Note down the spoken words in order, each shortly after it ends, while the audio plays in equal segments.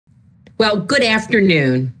Well, good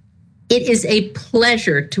afternoon. It is a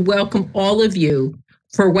pleasure to welcome all of you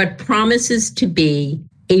for what promises to be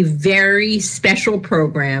a very special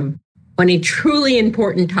program on a truly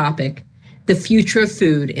important topic, the future of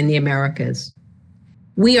food in the Americas.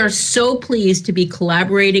 We are so pleased to be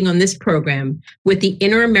collaborating on this program with the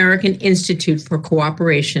Inter-American Institute for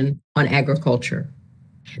Cooperation on Agriculture.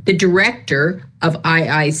 The director of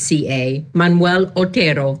IICA, Manuel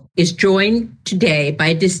Otero, is joined today by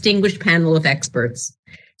a distinguished panel of experts.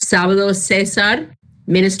 Salvador Cesar,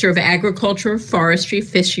 Minister of Agriculture, Forestry,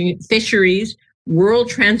 Fisheries, Rural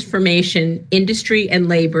Transformation, Industry and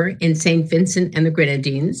Labor in St. Vincent and the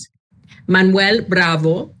Grenadines. Manuel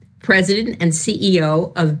Bravo, President and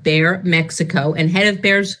CEO of Bayer Mexico and head of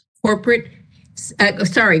Bayer's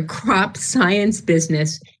crop science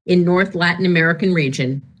business in North Latin American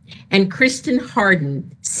region, and Kristen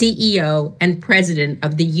Harden, CEO and President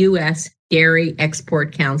of the U.S. Dairy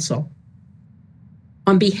Export Council.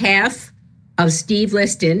 On behalf of Steve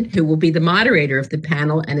Liston, who will be the moderator of the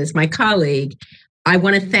panel and is my colleague, I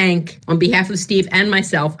want to thank, on behalf of Steve and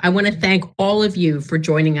myself, I want to thank all of you for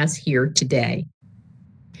joining us here today.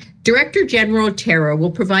 Director General Otero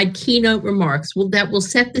will provide keynote remarks that will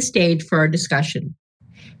set the stage for our discussion.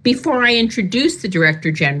 Before I introduce the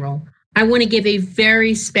Director General, I want to give a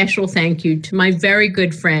very special thank you to my very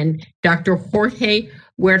good friend, Dr. Jorge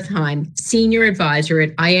Wertheim, Senior Advisor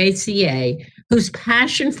at IACA, whose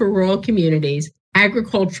passion for rural communities,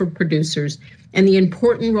 agricultural producers, and the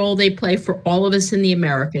important role they play for all of us in the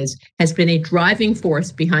Americas has been a driving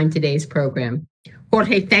force behind today's program.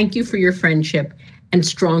 Jorge, thank you for your friendship and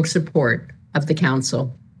strong support of the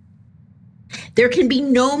Council. There can be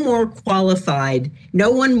no one more qualified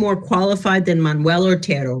than Manuel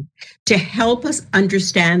Otero to help us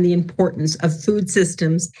understand the importance of food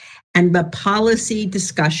systems and the policy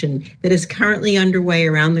discussion that is currently underway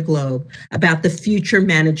around the globe about the future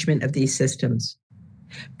management of these systems.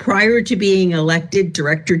 Prior to being elected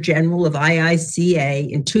Director General of IICA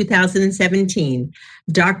in 2017,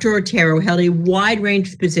 Dr. Otero held a wide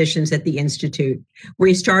range of positions at the Institute, where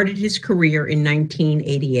he started his career in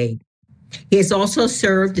 1988. He has also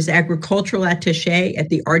served as agricultural attaché at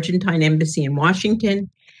the Argentine Embassy in Washington,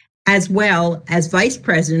 as well as Vice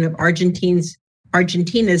President of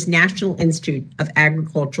Argentina's National Institute of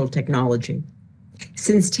Agricultural Technology.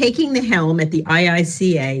 Since taking the helm at the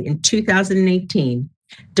IICA in 2018,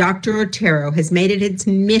 Dr. Otero has made it its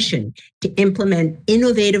mission to implement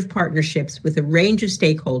innovative partnerships with a range of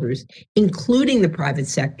stakeholders, including the private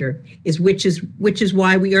sector, which is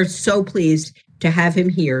why we are so pleased to have him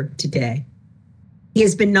here today. He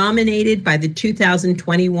has been nominated by the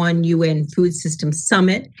 2021 UN Food Systems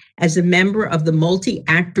Summit as a member of the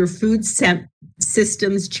Multi-Actor Food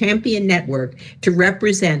Systems Champion Network to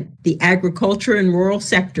represent the agriculture and rural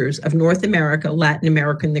sectors of North America, Latin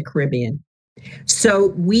America, and the Caribbean. So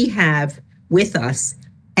we have with us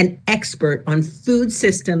an expert on food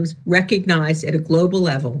systems recognized at a global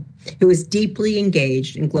level who is deeply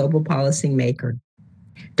engaged in global policy making.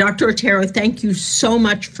 Dr. Otero, thank you so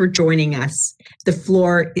much for joining us. The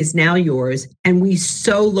floor is now yours, and we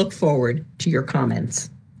so look forward to your comments.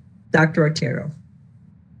 Dr. Otero.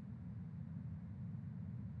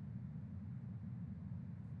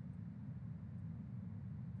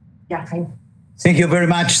 Yeah. Thank you very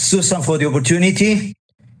much, Susan, for the opportunity.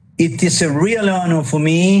 It is a real honor for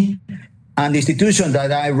me and the institution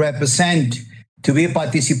that I represent to be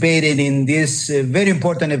participating in this very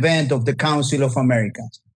important event of the Council of America.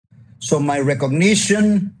 So my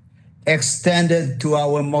recognition extended to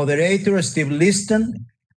our moderator, Steve Liston,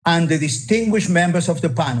 and the distinguished members of the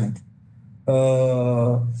panel.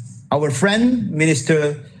 Our friend,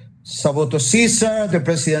 Minister Salvador Cesar, the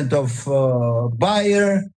president of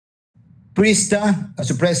Bayer, Krista, as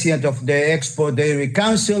the president of the Export Dairy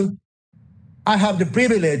Council. I have the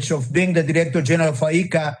privilege of being the Director General of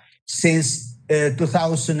IICA since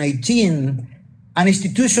 2018, an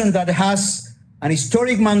institution that has an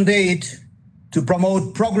historic mandate to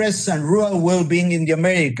promote progress and rural well-being in the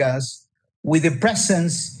Americas, with a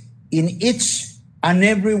presence in each and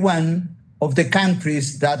every one of the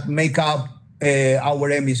countries that make up our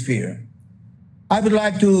hemisphere. I would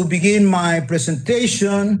like to begin my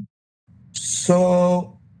presentation.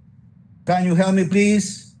 So, can you help me,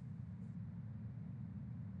 please?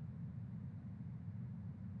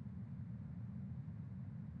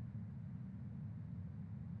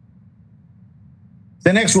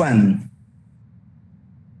 The next one.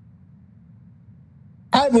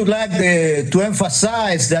 I would like to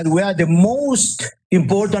emphasize that we are the most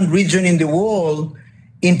important region in the world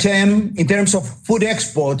in terms of food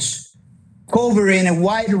exports, covering a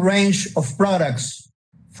wide range of products,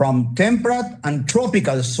 from temperate and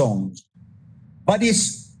tropical zones. But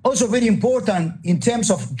it's also very important in terms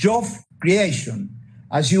of job creation.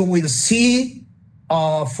 As you will see,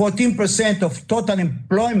 14% of total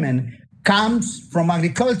employment comes from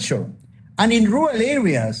agriculture. And in rural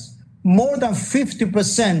areas, more than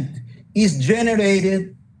 50% is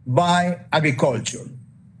generated by agriculture.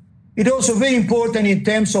 It's also very important in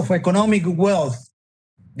terms of economic wealth.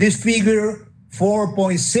 This figure,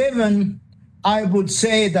 4.7, I would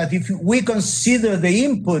say that if we consider the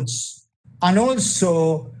inputs and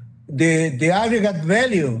also the aggregate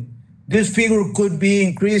value, this figure could be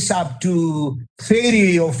increased up to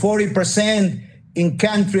 30 or 40% in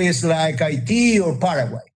countries like Haiti or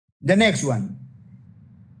Paraguay. The next one.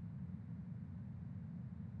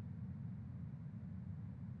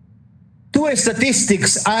 Two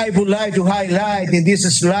statistics I would like to highlight in this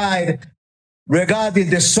slide regarding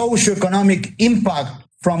the socioeconomic impact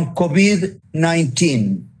from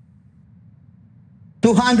COVID-19.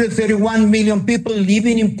 231 million people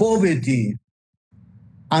living in poverty,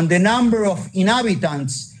 and the number of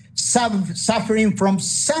inhabitants suffering from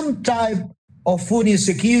some type of food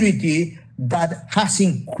insecurity that has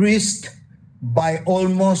increased by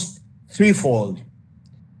almost threefold.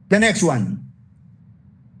 The next one.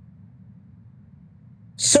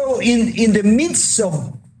 So in the midst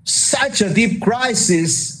of such a deep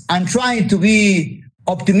crisis and trying to be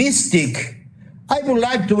optimistic, I would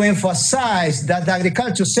like to emphasize that the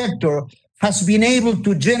agriculture sector has been able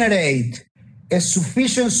to generate a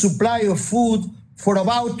sufficient supply of food for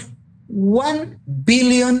about 1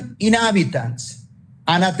 billion inhabitants.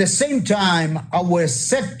 And at the same time, our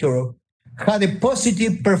sector had a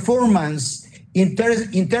positive performance in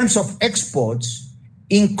terms of exports,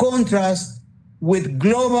 in contrast with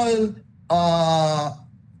global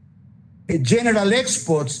general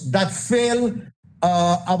exports that fell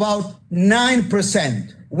about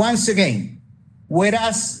 9%. Once again,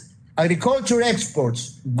 whereas agriculture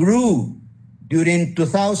exports grew during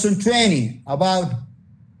 2020 about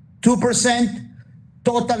 2%,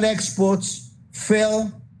 total exports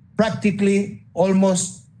fell practically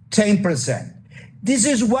almost 10%. This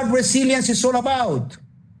is what resilience is all about.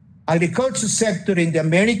 Agriculture sector in the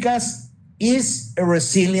Americas is a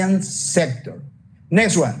resilient sector.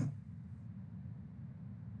 Next one.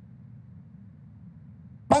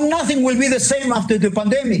 But nothing will be the same after the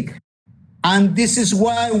pandemic. And this is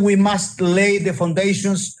why we must lay the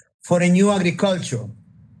foundations for a new agriculture.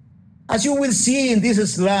 As you will see in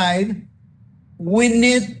this slide, we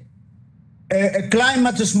need a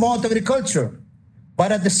climate-smart agriculture.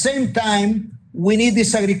 But at the same time, we need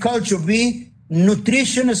this agriculture to be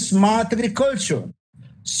nutrition-smart agriculture.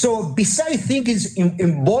 So besides thinking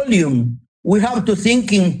in volume, we have to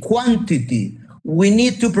think in quantity. We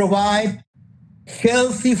need to provide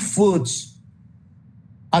healthy foods.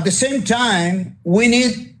 At the same time, we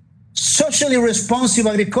need socially responsive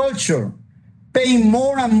agriculture, paying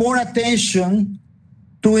more and more attention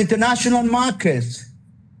to international markets,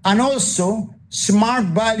 and also smart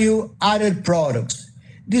value-added products.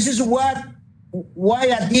 This is why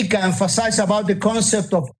ADICA emphasizes about the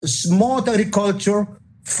concept of smart agriculture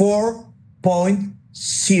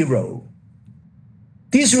 4.0.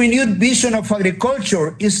 This renewed vision of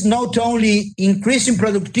agriculture is not only increasing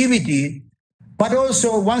productivity, but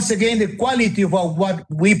also, once again, the quality of what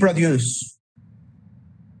we produce.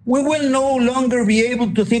 We will no longer be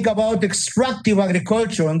able to think about extractive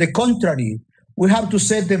agriculture. On the contrary, we have to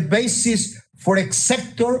set the basis for a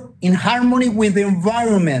sector in harmony with the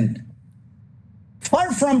environment.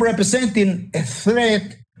 Far from representing a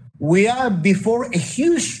threat, we are before a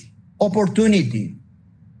huge opportunity.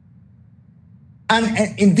 And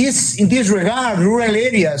in this regard, rural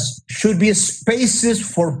areas should be spaces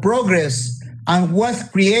for progress and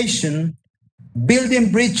wealth creation,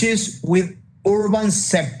 building bridges with urban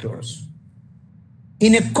sectors.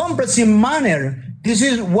 In a comprehensive manner, this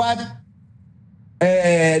is what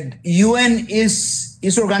UN is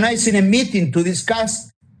organizing a meeting to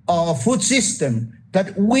discuss a food system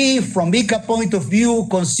that we, from ICA point of view,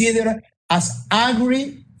 consider as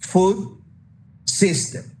agri-food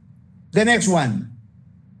system. The next one.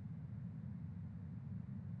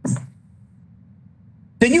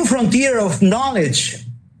 The new frontier of knowledge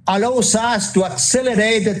allows us to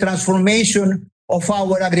accelerate the transformation of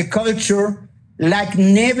our agriculture like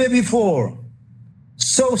never before.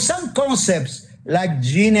 So some concepts like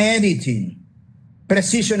gene editing,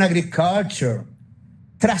 precision agriculture,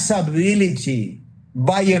 traceability,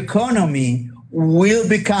 bioeconomy will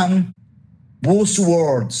become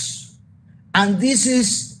buzzwords. And this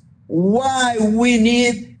is why we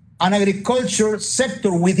need an agriculture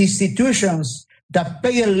sector with institutions that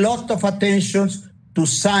pay a lot of attention to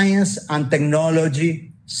science and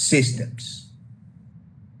technology systems.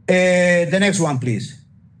 The next one, please.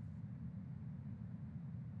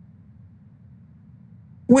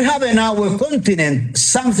 We have in our continent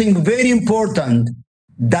something very important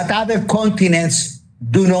that other continents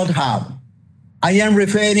do not have. I am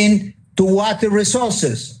referring to water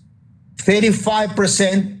resources.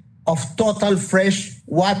 35% of total fresh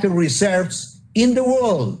water reserves in the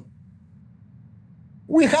world.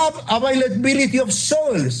 We have availability of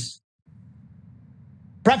soils,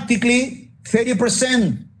 practically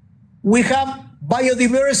 30%. We have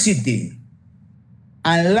biodiversity.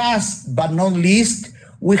 And last but not least,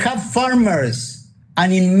 we have farmers.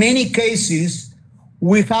 And in many cases,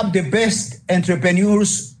 we have the best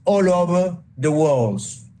entrepreneurs all over the world.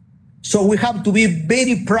 So we have to be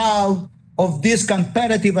very proud of these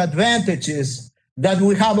competitive advantages that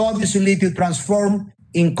we have obviously to transform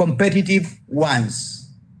in competitive ones.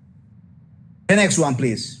 The next one,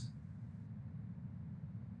 please.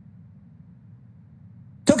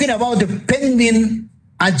 Talking about the pending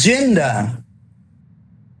agenda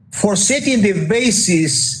for setting the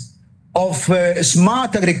basis of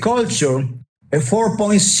smart agriculture, a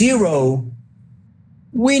 4.0,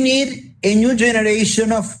 we need a new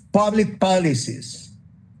generation of public policies.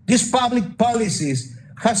 These public policies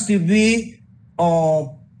has to be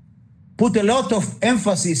put a lot of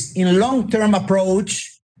emphasis in long-term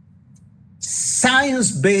approach,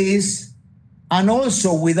 science-based, and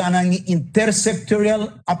also with an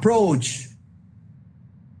intersectoral approach.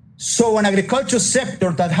 So an agriculture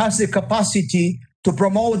sector that has the capacity to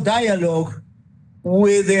promote dialogue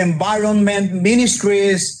with the environment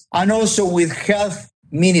ministries and also with health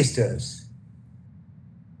ministers.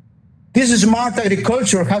 This smart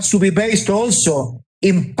agriculture has to be based also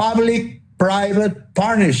in public-private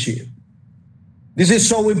partnership. This is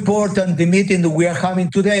so important, the meeting that we are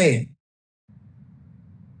having today.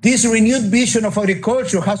 This renewed vision of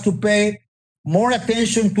agriculture has to pay more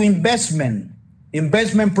attention to investment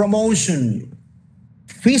promotion,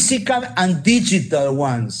 physical and digital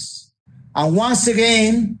ones. And once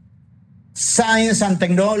again, science and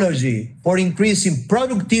technology for increasing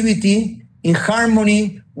productivity in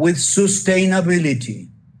harmony with sustainability.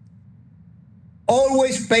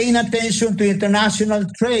 Always paying attention to international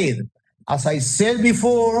trade. As I said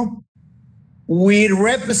before, we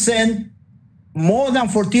represent more than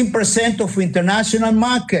 14% of international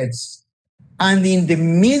markets. And in the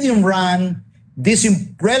medium run, this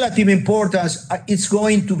relative importance is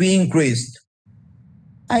going to be increased.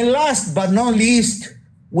 And last but not least,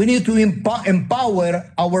 we need to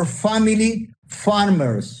empower our family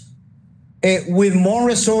farmers with more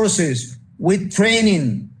resources, with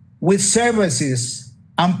training, with services,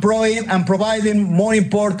 and providing more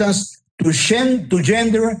importance to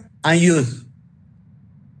gender and youth.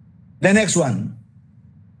 The next one.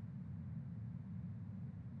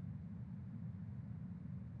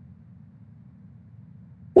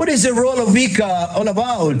 What is the role of ICA all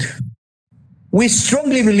about? We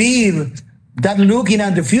strongly believe that looking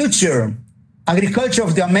at the future, agriculture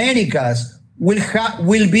of the Americas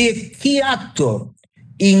will be a key actor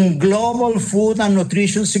in global food and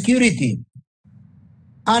nutrition security.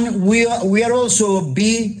 And we are also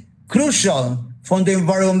be crucial for the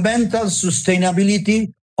environmental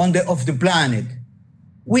sustainability of the planet.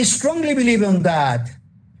 We strongly believe in that.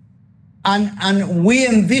 And we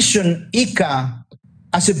envision ICA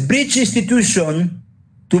as a bridge institution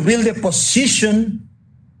to build a position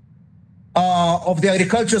of the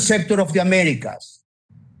agriculture sector of the Americas.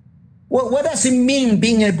 What does it mean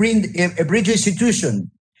being a bridge institution?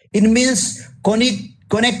 It means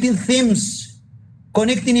connecting themes,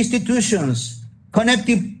 connecting institutions,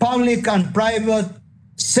 connecting public and private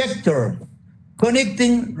sector,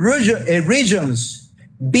 connecting regions,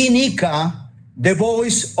 being ICA, the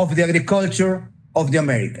voice of the agriculture of the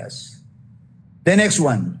Americas. The next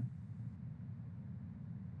one.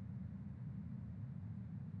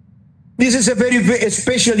 This is a very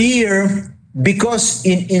special year because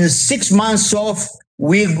in 6 months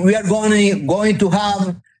we are going to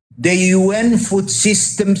have the UN Food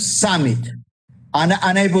Systems Summit. And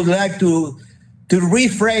I would like to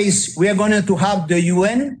rephrase, we are going to have the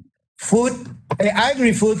UN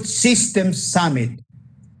Agri-Food Systems Summit.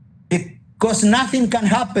 Because nothing can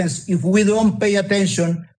happen if we don't pay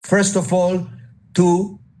attention, first of all,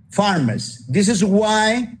 to farmers. This is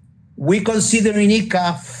why we consider in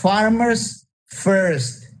ICA farmers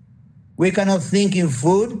first. We cannot think in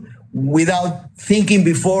food without thinking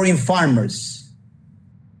before in farmers.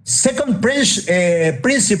 Second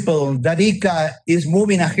principle that ICA is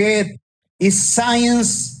moving ahead is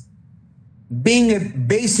science being a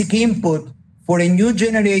basic input for a new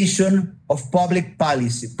generation of public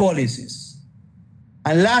policies.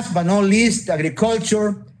 And last but not least,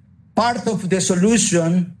 agriculture, part of the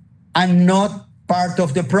solution and not part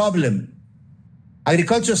of the problem.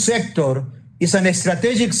 Agriculture sector is an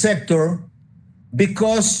strategic sector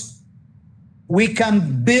because we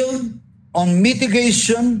can build on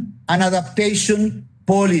mitigation and adaptation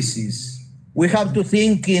policies. We have to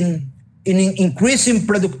think in increasing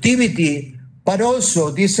productivity, but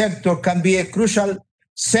also this sector can be a crucial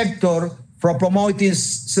sector for promoting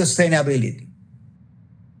sustainability.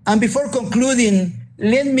 And before concluding,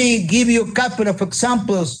 let me give you a couple of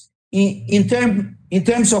examples in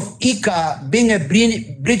terms of ICA being a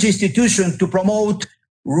bridge institution to promote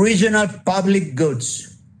regional public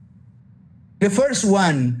goods. The first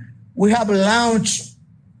one, we have launched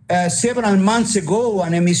several months ago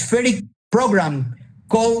an hemispheric program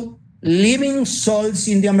called Living Soils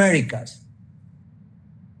in the Americas.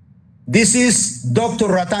 This is Dr.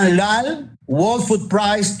 Ratan Lal, World Food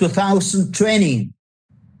Prize 2020.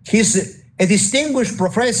 He's a distinguished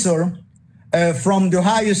professor from the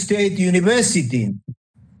Ohio State University.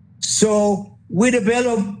 So we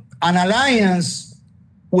developed an alliance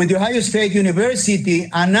with the Ohio State University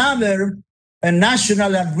and other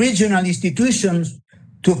national and regional institutions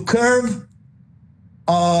to curb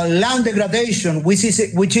land degradation, which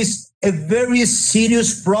is a very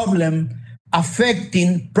serious problem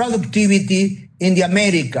affecting productivity in the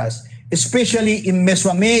Americas, especially in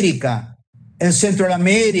Mesoamerica and Central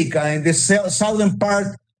America and the southern part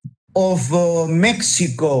of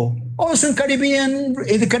Mexico, also in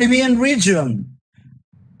the Caribbean region.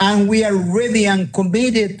 And we are ready and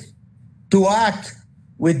committed to act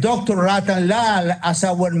with Dr. Ratan Lal as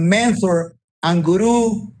our mentor and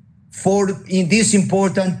guru in this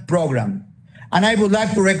important program. And I would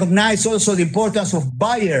like to recognize also the importance of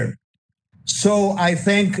Bayer. So I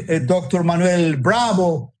thank Dr. Manuel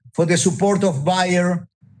Bravo for the support of Bayer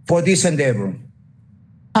for this endeavor.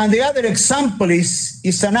 And the other example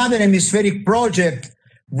is another hemispheric project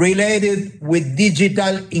related with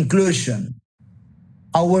digital inclusion.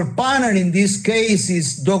 Our partner in this case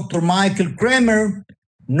is Dr. Michael Kremer,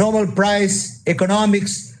 Nobel Prize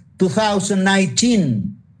Economics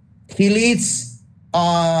 2019. He leads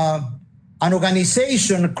an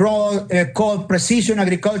organization called Precision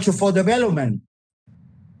Agriculture for Development.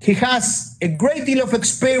 He has a great deal of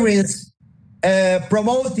experience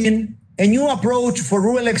promoting a new approach for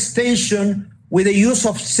rural extension with the use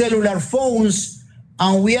of cellular phones,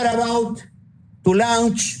 and we are about to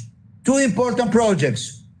launch two important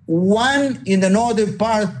projects, one in the northern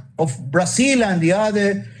part of Brazil and the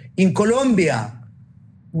other in Colombia.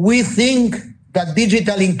 We think that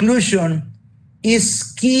digital inclusion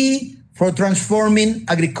is key for transforming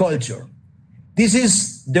agriculture. This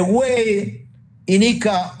is the way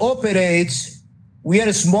INICA operates. We are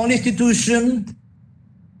a small institution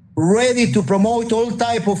ready to promote all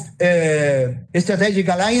type of strategic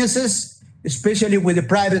alliances, especially with the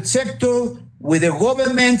private sector, with the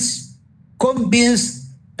governments, convinced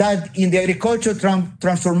that in the agricultural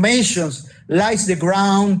transformations lies the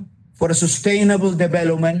ground for a sustainable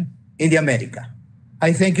development in the America.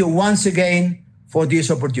 I thank you once again for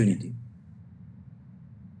this opportunity.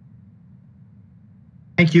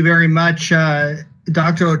 Thank you very much,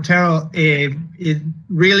 Dr. Otero. It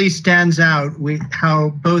really stands out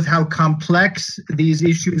how complex these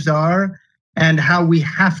issues are and how we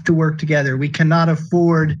have to work together. We cannot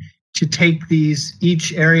afford to take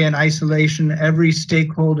each area in isolation. Every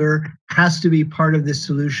stakeholder has to be part of this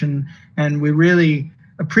solution, and we really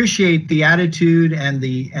appreciate the attitude and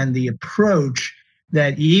the approach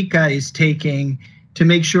that IICA is taking to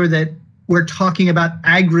make sure that we're talking about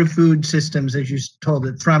agri-food systems, as you told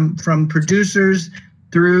it, from producers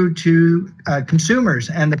through to consumers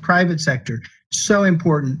and the private sector. So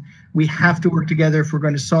important. We have to work together if we're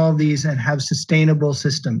going to solve these and have sustainable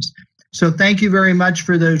systems. So thank you very much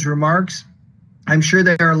for those remarks. I'm sure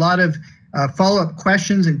there are a lot of follow-up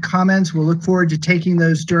questions and comments. We'll look forward to taking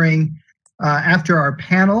those after our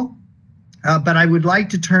panel. But I would like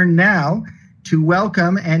to turn now to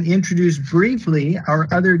welcome and introduce briefly our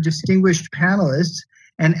other distinguished panelists.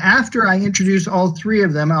 And after I introduce all three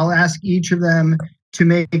of them, I'll ask each of them to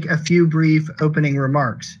make a few brief opening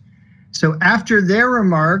remarks. So after their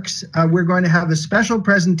remarks, we're going to have a special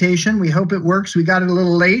presentation. We hope it works. We got it a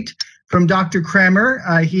little late from Dr. Kremer.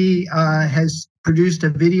 He has produced a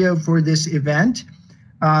video for this event.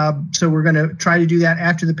 So we're going to try to do that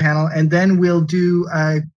after the panel, and then we'll do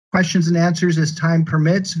questions and answers as time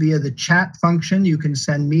permits via the chat function. You can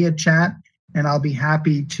send me a chat, and I'll be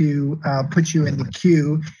happy to put you in the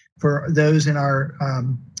queue for those in our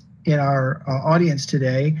audience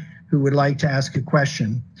today who would like to ask a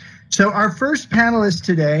question. So our first panelist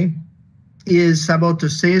today is Saboto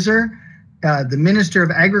Cesar, the Minister of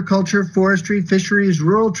Agriculture, Forestry, Fisheries,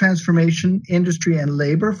 Rural Transformation, Industry and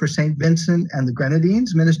Labor for St. Vincent and the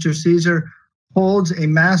Grenadines. Minister Cesar holds a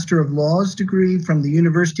Master of Laws degree from the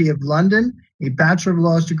University of London, a Bachelor of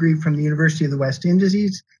Laws degree from the University of the West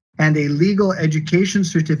Indies, and a Legal Education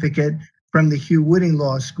Certificate from the Hugh Wooding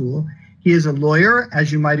Law School. He is a lawyer,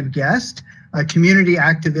 as you might have guessed, a community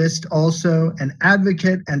activist, also an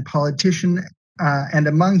advocate and politician, and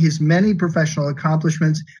among his many professional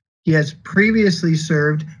accomplishments, he has previously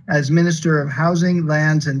served as Minister of Housing,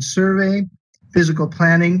 Lands and Survey, Physical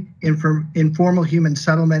Planning, Informal Human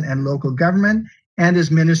Settlement and Local Government, and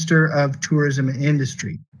as Minister of Tourism and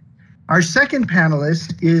Industry. Our second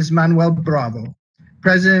panelist is Manuel Bravo,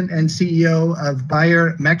 President and CEO of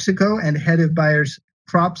Bayer Mexico and head of Bayer's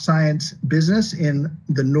crop science business in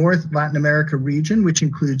the North Latin America region, which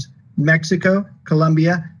includes Mexico,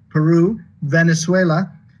 Colombia, Peru,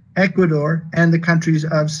 Venezuela, Ecuador, and the countries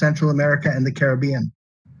of Central America and the Caribbean.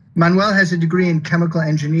 Manuel has a degree in chemical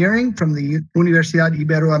engineering from the Universidad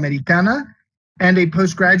Iberoamericana and a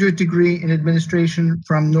postgraduate degree in administration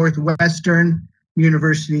from Northwestern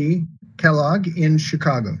University, Kellogg in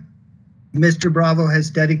Chicago. Mr. Bravo has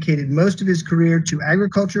dedicated most of his career to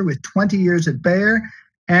agriculture with 20 years at Bayer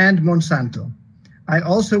and Monsanto. I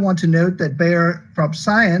also want to note that Bayer Crop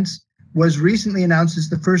Science was recently announced as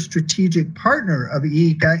the first strategic partner of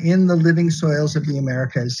IICA in the Living Soils of the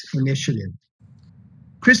Americas initiative.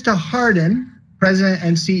 Krista Harden, President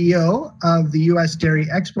and CEO of the U.S. Dairy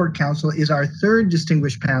Export Council, is our third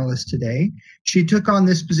distinguished panelist today. She took on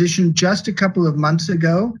this position just a couple of months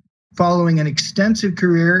ago, following an extensive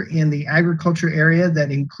career in the agriculture area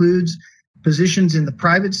that includes positions in the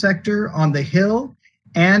private sector, on the Hill,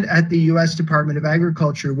 and at the U.S. Department of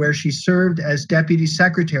Agriculture, where she served as Deputy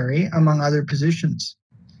Secretary, among other positions.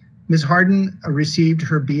 Ms. Harden received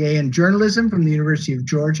her BA in journalism from the University of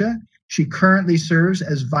Georgia. She currently serves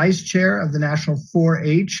as Vice Chair of the National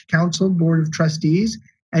 4-H Council Board of Trustees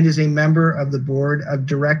and is a member of the Board of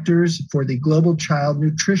Directors for the Global Child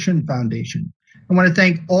Nutrition Foundation. I want to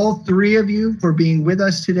thank all three of you for being with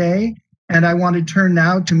us today, and I want to turn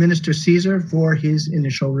now to Minister Cesar for his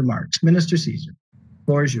initial remarks. Minister Cesar. The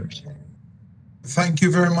floor is yours. Thank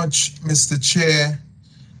you very much, Mr. Chair,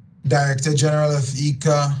 Director General of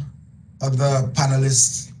IICA, other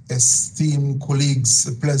panelists, esteemed colleagues,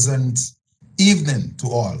 a pleasant evening to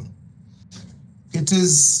all. It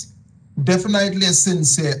is definitely a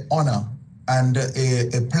sincere honor and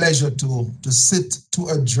a pleasure to sit to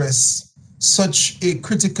address such a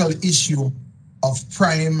critical issue of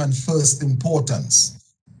prime and first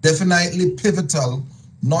importance, definitely pivotal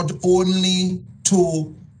not only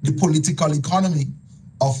to the political economy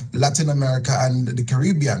of Latin America and the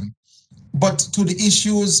Caribbean, but to the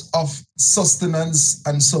issues of sustenance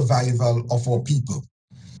and survival of our people.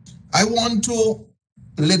 I want to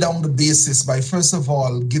lay down the basis by first of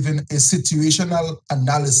all giving a situational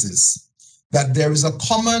analysis that there is a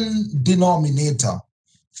common denominator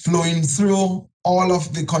flowing through all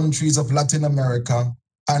of the countries of Latin America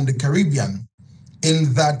and the Caribbean,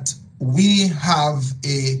 in that we have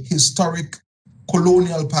a historic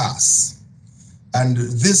colonial past. And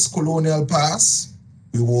this colonial past,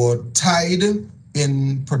 we were tied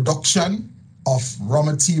in production of raw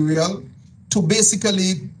material to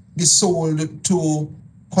basically be sold to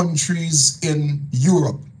countries in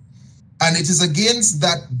Europe. And it is against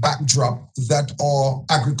that backdrop that our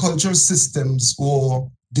agricultural systems were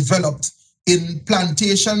developed in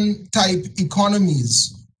plantation type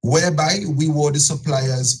economies, whereby we were the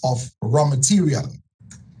suppliers of raw material.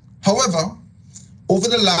 However, over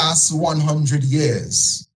the last 100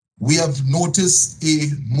 years, we have noticed a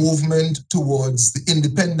movement towards the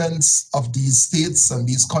independence of these states and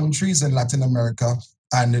these countries in Latin America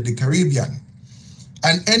and the Caribbean.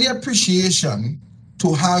 And any appreciation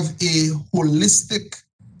to have a holistic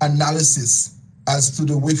analysis as to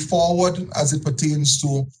the way forward as it pertains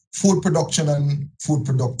to food production and food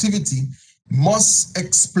productivity must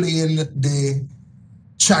explain the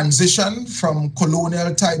transition from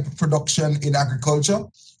colonial type production in agriculture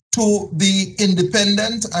to the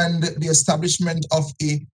independent and the establishment of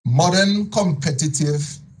a modern,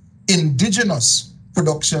 competitive, indigenous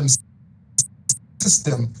production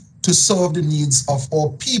system to serve the needs of our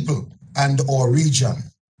people and our region.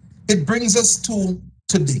 It brings us to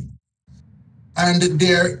today. And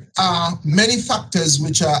there are many factors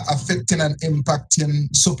which are affecting and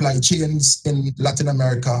impacting supply chains in Latin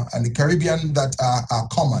America and the Caribbean that are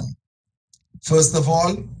common. First of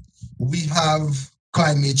all, we have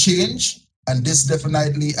climate change, and this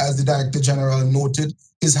definitely, as the Director General noted,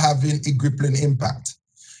 is having a crippling impact.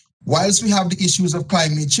 Whilst we have the issues of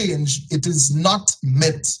climate change, it is not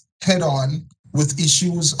met head-on with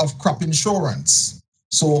issues of crop insurance.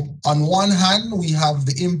 So on one hand, we have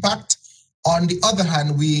the impact. On the other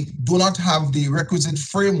hand, we do not have the requisite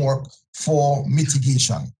framework for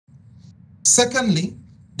mitigation. Secondly,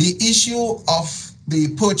 the issue of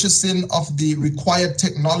the purchasing of the required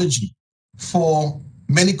technology for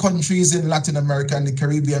many countries in Latin America and the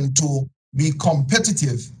Caribbean to be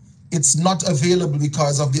competitive, it's not available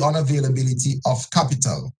because of the unavailability of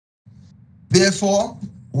capital. Therefore,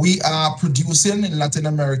 we are producing in Latin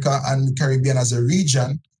America and the Caribbean as a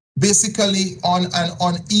region, basically on an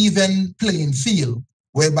uneven playing field,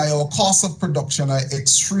 whereby our costs of production are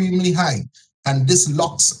extremely high, and this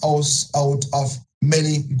locks us out of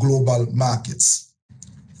many global markets.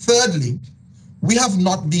 Thirdly, we have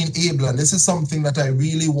not been able, and this is something that I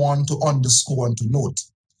really want to underscore and to note,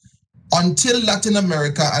 until Latin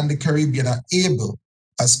America and the Caribbean are able,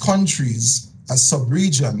 as countries, as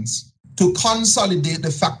sub-regions, to consolidate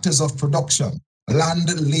the factors of production, land,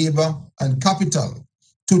 labor, and capital,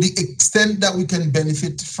 to the extent that we can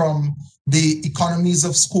benefit from the economies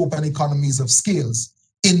of scope and economies of scales.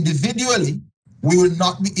 Individually, we will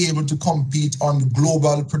not be able to compete on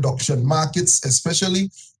global production markets,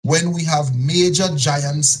 especially when we have major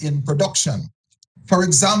giants in production. For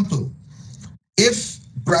example, if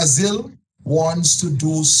Brazil wants to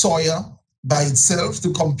do soya by itself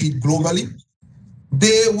to compete globally,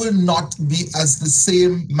 they will not be as the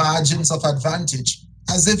same margins of advantage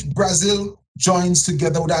as if Brazil joins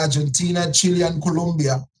together with Argentina, Chile, and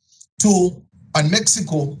Colombia and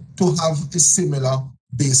Mexico to have a similar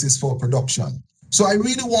basis for production. So I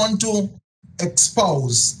really want to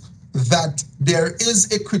espouse that there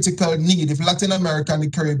is a critical need, if Latin America and the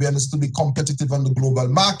Caribbean is to be competitive on the global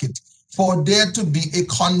market, for there to be a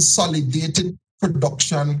consolidated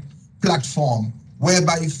production platform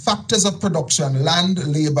whereby factors of production, land,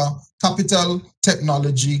 labor, capital,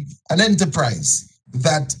 technology, and enterprise,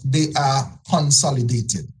 that they are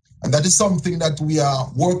consolidated. And that is something that we are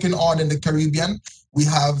working on in the Caribbean. We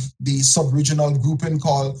have the sub-regional grouping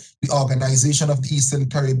called the Organization of the Eastern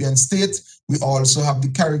Caribbean States. We also have the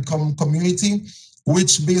CARICOM community,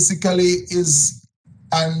 which basically is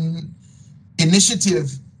an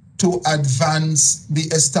initiative to advance the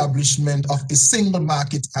establishment of a single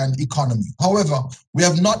market and economy. However, we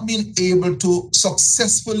have not been able to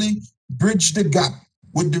successfully bridge the gap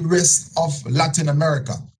with the rest of Latin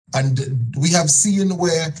America. And we have seen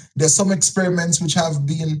where there's some experiments which have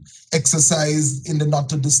been exercised in the not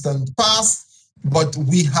too distant past, but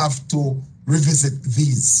we have to revisit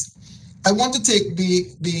these. I want to take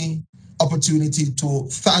the opportunity to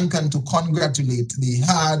thank and to congratulate the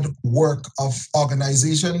hard work of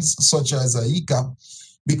organizations such as ICA,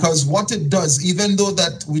 because what it does, even though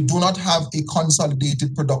that we do not have a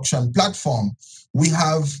consolidated production platform, we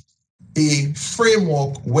have a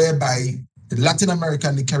framework whereby Latin America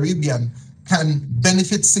and the Caribbean can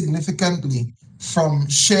benefit significantly from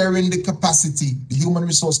sharing the capacity, the human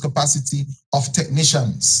resource capacity of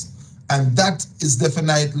technicians. And that is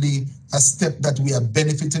definitely a step that we are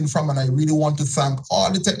benefiting from. And I really want to thank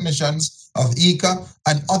all the technicians of ICA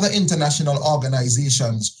and other international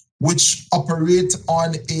organizations which operate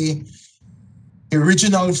on a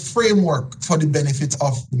regional framework for the benefit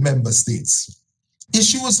of the member states.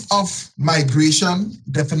 Issues of migration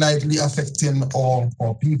definitely affecting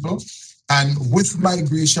our people. And with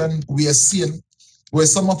migration, we are seeing where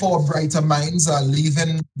some of our brighter minds are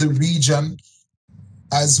leaving the region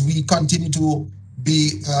as we continue to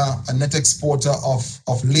be a net exporter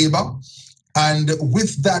of labor. And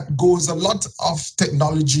with that goes a lot of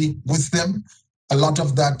technology with them. A lot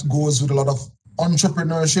of that goes with a lot of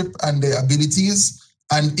entrepreneurship and their abilities,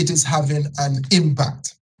 and it is having an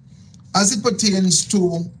impact. As it pertains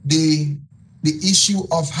to the issue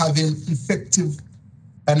of having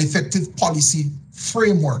an effective policy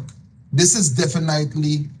framework, this is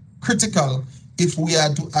definitely critical if we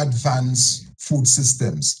are to advance food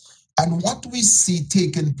systems. And what we see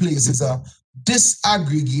taking place is a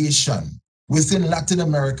disaggregation within Latin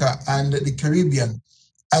America and the Caribbean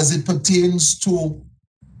as it pertains to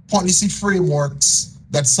policy frameworks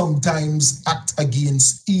that sometimes act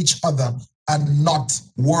against each other and not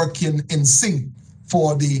working in sync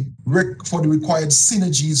for the required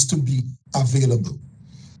synergies to be available.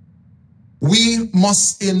 We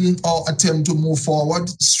must, in our attempt to move forward,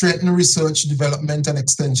 strengthen research, development, and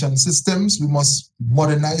extension systems. We must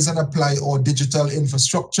modernize and apply our digital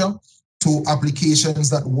infrastructure to applications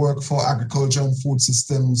that work for agriculture and food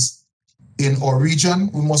systems in our region.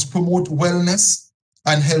 We must promote wellness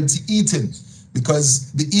and healthy eating,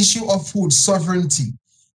 because the issue of food sovereignty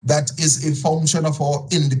that is a function of our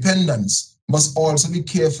independence must also be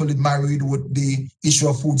carefully married with the issue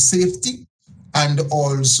of food safety and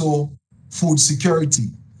also food security.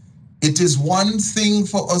 It is one thing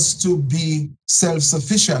for us to be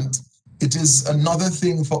self-sufficient. It is another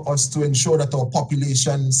thing for us to ensure that our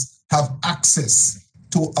populations have access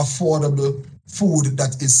to affordable food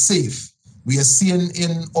that is safe. We are seeing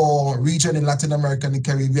in our region in Latin America and the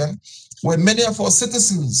Caribbean, where many of our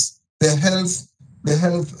citizens, their health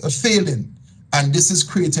are failing, and this is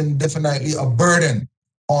creating definitely a burden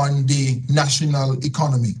on the national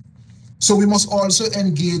economy. So we must also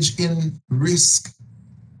engage in risk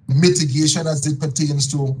mitigation as it pertains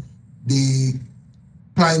to the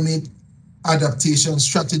climate adaptation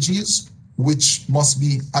strategies, which must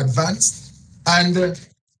be advanced. And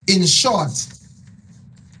in short,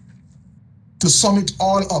 to sum it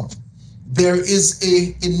all up, there is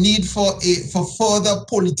a need for further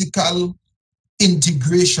political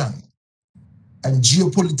integration and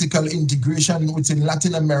geopolitical integration within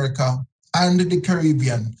Latin America and the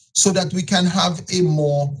Caribbean, so that we can have a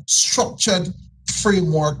more structured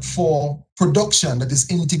framework for production that is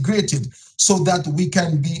integrated, so that we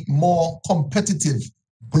can be more competitive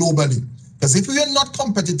globally. Because if we are not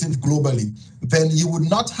competitive globally, then you would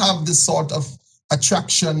not have this sort of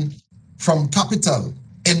attraction from capital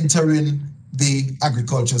entering the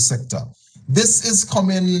agriculture sector. This is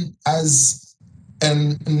coming as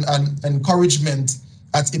an encouragement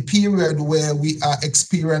at a period where we are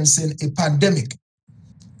experiencing a pandemic,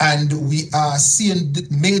 and we are seeing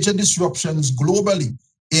major disruptions globally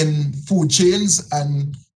in food chains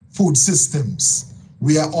and food systems.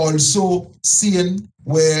 We are also seeing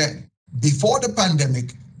where before the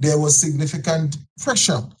pandemic, there was significant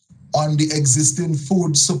pressure on the existing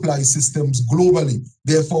food supply systems globally.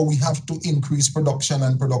 Therefore, we have to increase production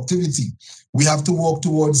and productivity. We have to work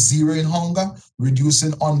towards zeroing hunger,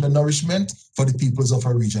 reducing undernourishment for the peoples of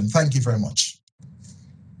our region. Thank you very much.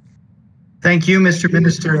 Thank you, Mr.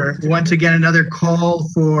 Minister. Once again, another call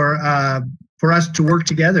for us to work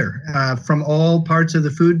together from all parts of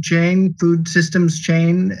the food chain, food systems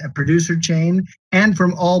chain, producer chain, and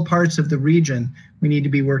from all parts of the region. We need to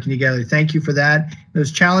be working together. Thank you for that.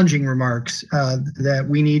 Those challenging remarks that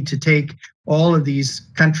we need to take all of these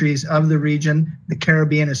countries of the region, the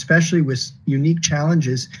Caribbean, especially with unique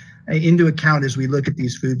challenges, into account as we look at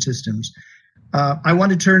these food systems. I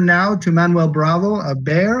want to turn now to Manuel Bravo of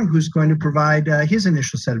Bayer, who's going to provide his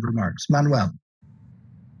initial set of remarks. Manuel.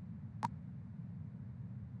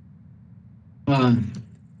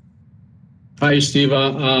 Hi, Steve.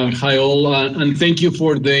 Hi, all. And thank you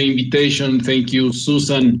for the invitation. Thank you,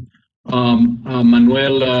 Susan,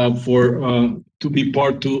 Manuel, for to be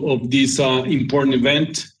part of this important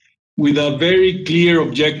event with a very clear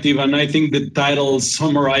objective. And I think the title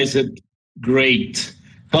summarizes it great.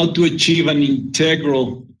 How to achieve an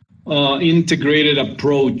integrated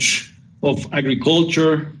approach of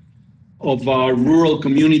agriculture, of our rural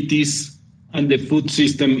communities, and the food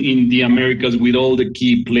system in the Americas with all the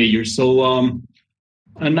key players. So,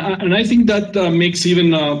 and I think that makes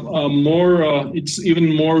even it's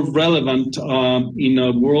even more relevant in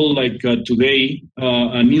a world like today,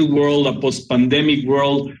 a new world, a post-pandemic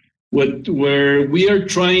world, where we are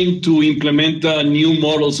trying to implement new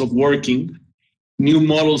models of working, new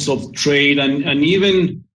models of trade, and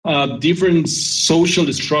even different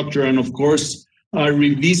social structure, and of course,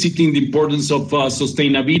 revisiting the importance of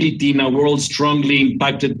sustainability in a world strongly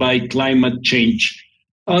impacted by climate change.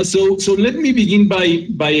 So let me begin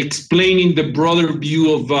by explaining the broader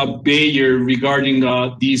view of Bayer regarding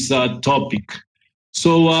this topic.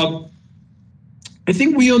 So I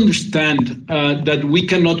think we understand that we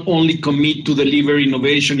cannot only commit to deliver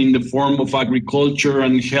innovation in the form of agriculture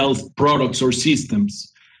and health products or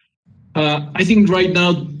systems. I think right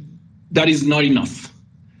now that is not enough.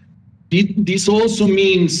 This also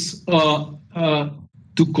means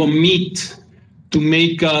to commit to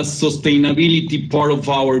make sustainability part of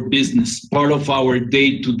our business, part of our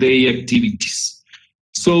day-to-day activities.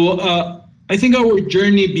 So I think our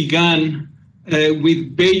journey began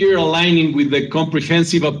with Bayer aligning with the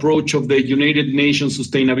comprehensive approach of the United Nations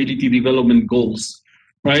Sustainability Development Goals,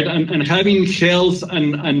 right? And having health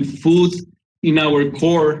and food in our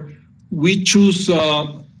core, we choose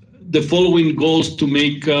the following goals to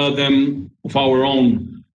make them of our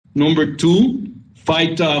own. Number 2,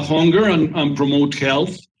 fight hunger and promote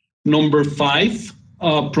health. Number 5,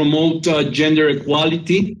 promote gender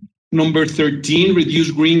equality. Number 13,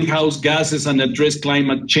 reduce greenhouse gases and address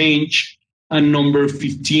climate change. And number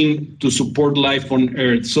 15, to support life on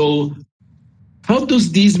Earth. So how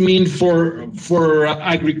does this mean for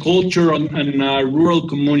agriculture and rural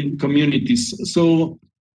communities? So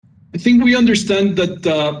I think we understand that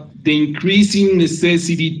the increasing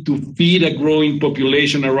necessity to feed a growing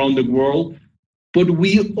population around the world, but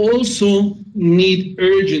we also need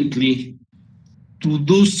urgently to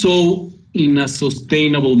do so in a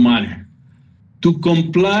sustainable manner. To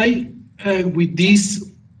comply with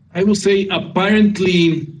these, I will say,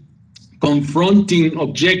 apparently confronting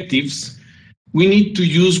objectives, we need to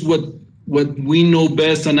use what we know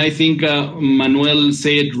best, and I think Manuel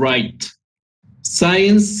said it right: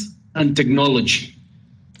 science and technology.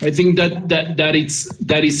 I think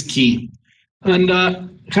that is key. And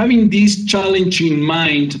having this challenge in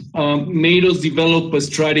mind made us develop a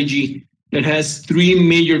strategy that has 3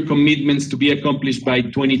 major commitments to be accomplished by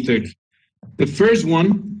 2030. The first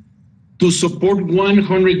one, to support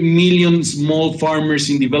 100 million small farmers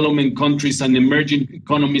in developing countries and emerging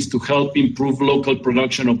economies to help improve local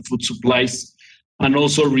production of food supplies and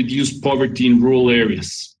also reduce poverty in rural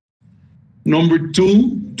areas. Number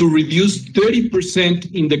 2, to reduce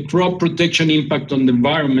 30% in the crop protection impact on the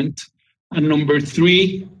environment. And number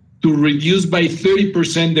 3, to reduce by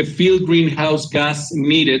 30% the field greenhouse gas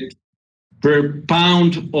emitted per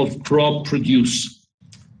pound of crop produce.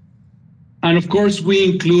 And of course, we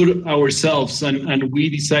include ourselves, and we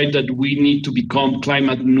decide that we need to become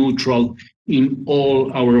climate neutral in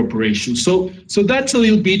all our operations. So that's a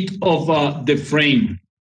little bit of the frame.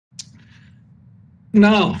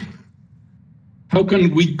 Now, how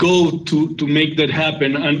can we go to make that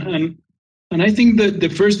happen? And I think that the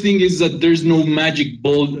first thing is that there's no magic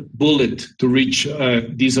bullet to reach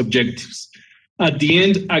these objectives. At the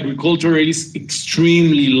end, agriculture is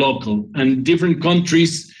extremely local, and different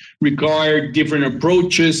countries require different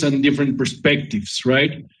approaches and different perspectives,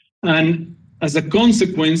 right? And as a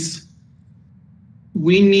consequence,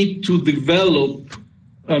 we need to develop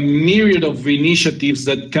a myriad of initiatives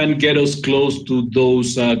that can get us close to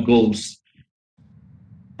those goals.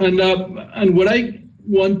 And what I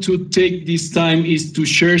want to take this time is to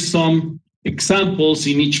share some examples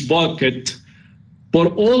in each bucket,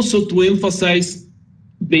 but also to emphasize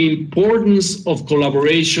the importance of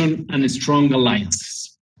collaboration and strong alliances.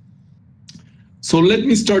 So let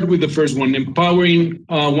me start with the first one, empowering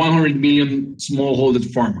 100 million smallholder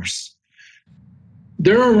farmers.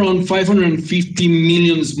 There are around 550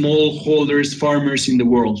 million smallholders farmers in the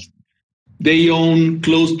world. They own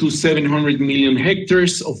close to 700 million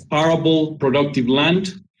hectares of arable productive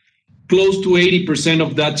land. Close to 80%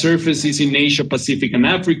 of that surface is in Asia, Pacific, and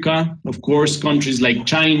Africa. Of course, countries like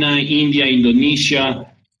China, India,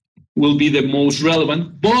 Indonesia will be the most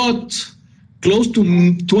relevant, but close to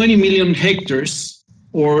 20 million hectares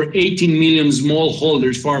or 18 million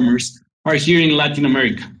smallholders farmers are here in Latin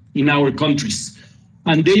America, in our countries.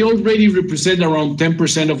 And they already represent around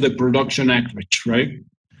 10% of the production acreage, right?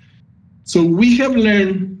 So we have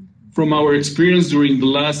learned from our experience during the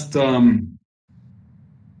last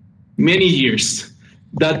many years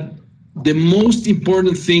that the most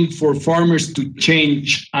important thing for farmers to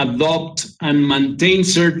change, adopt, and maintain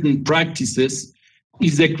certain practices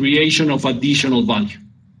is the creation of additional value.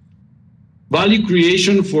 Value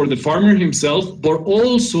creation for the farmer himself, but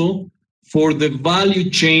also for the value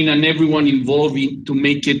chain and everyone involved to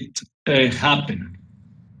make it happen.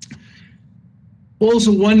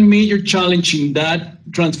 Also, one major challenge in that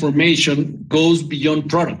transformation goes beyond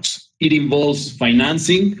products. It involves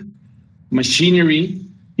financing, machinery,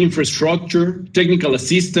 infrastructure, technical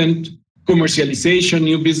assistance, commercialization,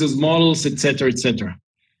 new business models, etc., etc.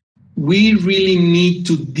 We really need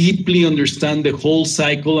to deeply understand the whole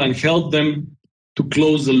cycle and help them to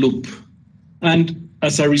close the loop. And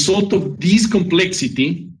as a result of this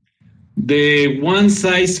complexity, the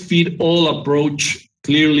one-size-fits-all approach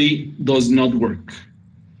clearly does not work.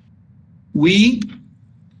 We,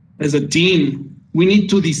 as a team, we need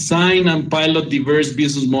to design and pilot diverse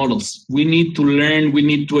business models. We need to learn, we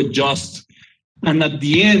need to adjust. And at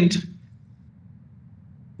the end,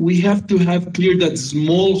 we have to have clear that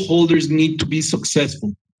smallholders need to be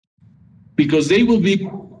successful because they will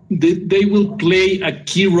play a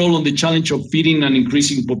key role on the challenge of feeding an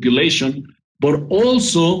increasing population, but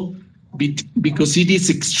also because it is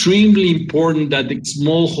extremely important that the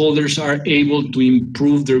smallholders are able to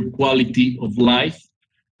improve their quality of life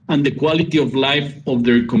and the quality of life of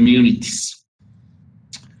their communities.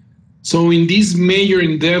 So in this major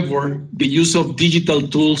endeavor, the use of digital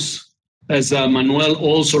tools, as Manuel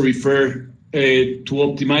also referred, to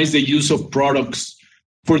optimize the use of products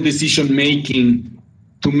for decision-making,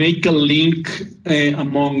 to make a link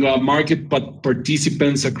among market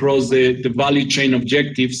participants across the value chain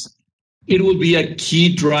objectives, it will be a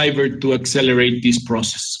key driver to accelerate this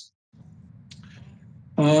process.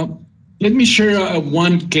 Let me share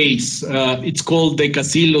one case. It's called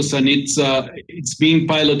Decasilos, and it's being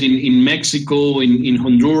piloted in Mexico, in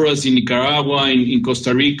Honduras, in Nicaragua, in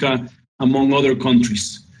Costa Rica, among other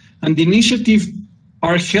countries. And the initiative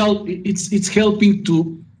it's helping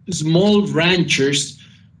to small ranchers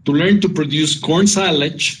to learn to produce corn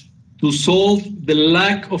silage to solve the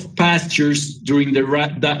lack of pastures during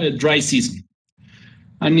the dry season.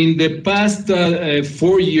 And in the past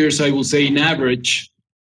 4 years, I will say in average,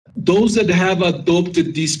 those that have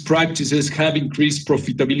adopted these practices have increased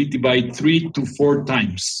profitability by 3 to 4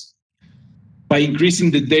 times by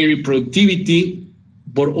increasing the dairy productivity,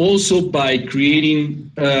 but also by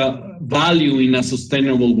creating value in a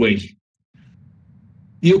sustainable way.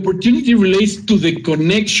 The opportunity relates to the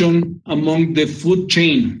connection among the food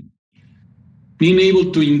chain, being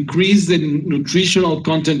able to increase the nutritional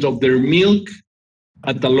content of their milk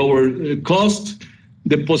at a lower cost,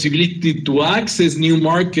 the possibility to access new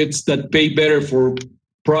markets that pay better for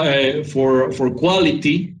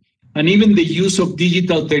quality, and even the use of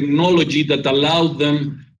digital technology that allowed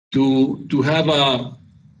them to have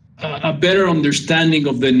a better understanding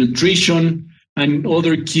of the nutrition and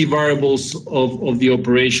other key variables of the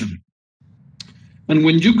operation. And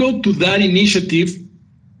when you go to that initiative,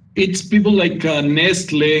 it's people like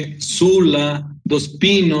Nestle, Sula, Dos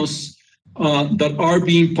Pinos, that are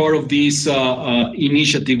being part of this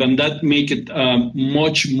initiative, and that make it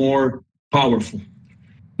much more powerful.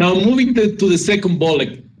 Now, moving to the second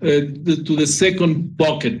bullet,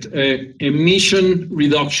 emission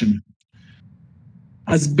reduction.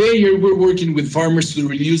 As Bayer, we're working with farmers to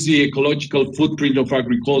reduce the ecological footprint of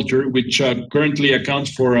agriculture, which currently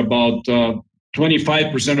accounts for about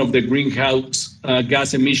 25% of the greenhouse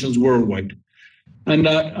gas emissions worldwide. And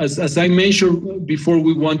as I mentioned before,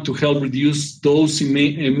 we want to help reduce those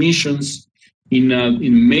emissions in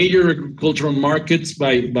major agricultural markets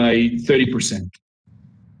by 30%.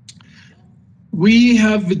 We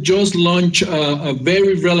have just launched a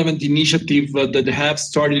very relevant initiative that has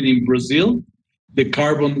started in Brazil, the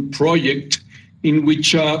Carbon Project, in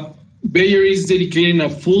which Bayer is dedicating a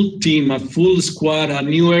full team, a full squad, a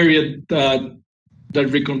new area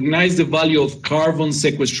that recognize the value of carbon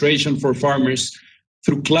sequestration for farmers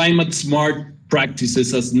through climate-smart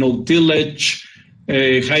practices as no-tillage,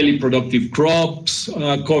 highly productive crops,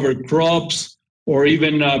 cover crops, or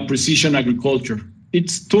even precision agriculture.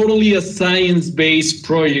 It's totally a science-based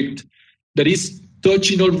project that is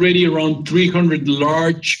touching already around 300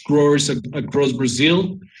 large growers across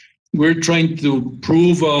Brazil. We're trying to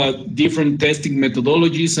prove different testing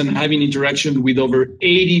methodologies and having interaction with over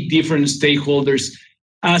 80 different stakeholders,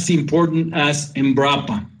 as important as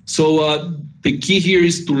Embrapa. So the key here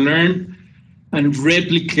is to learn and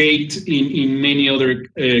replicate in many other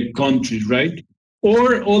countries, right?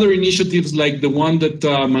 Or other initiatives like the one that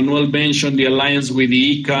Manuel mentioned, the alliance with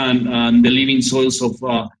the ICA and the Living Soils of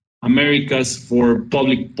Americas for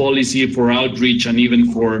public policy, for outreach, and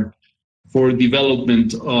even for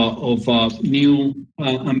development of new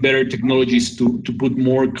and better technologies to put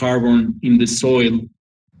more carbon in the soil.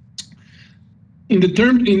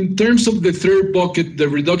 In terms of the third bucket, the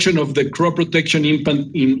reduction of the crop protection impact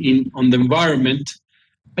on the environment,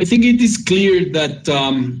 I think it is clear that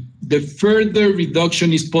the further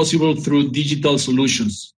reduction is possible through digital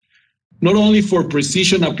solutions, not only for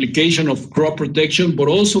precision application of crop protection, but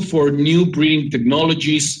also for new breeding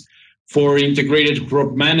technologies, for integrated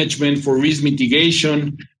crop management, for risk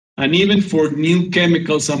mitigation, and even for new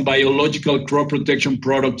chemicals and biological crop protection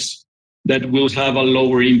products that will have a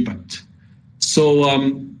lower impact.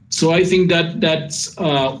 So I think that's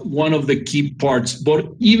one of the key parts, but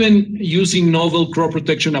even using novel crop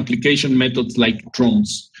protection application methods like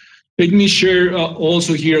drones. Let me share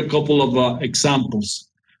also here a couple of examples.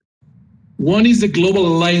 One is the Global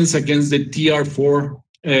Alliance Against the TR4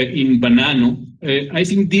 in banana. I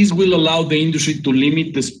think this will allow the industry to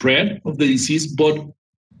limit the spread of the disease, but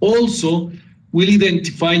also will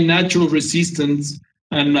identify natural resistance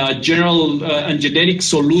and general and genetic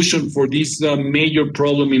solution for this major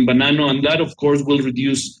problem in banana, and that, of course, will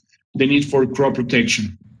reduce the need for crop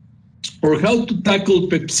protection. Or how to tackle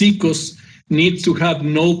PepsiCo's need to have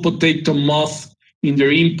no potato moth in their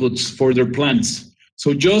inputs for their plants.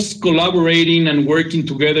 So just collaborating and working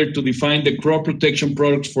together to define the crop protection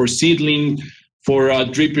products for seedling, for a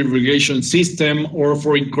drip irrigation system, or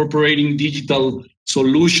for incorporating digital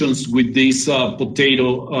solutions with these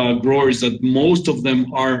potato growers, that most of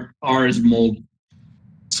them are small.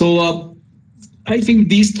 So I think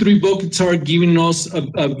these three buckets are giving us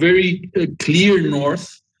a very clear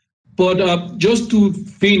north. But just to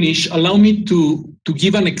finish, allow me to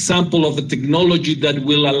give an example of a technology that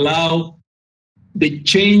will allow the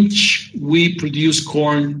change we produce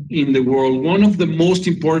corn in the world, one of the most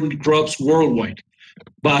important crops worldwide,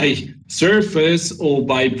 by surface or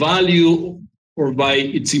by value or by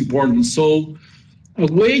its importance. So a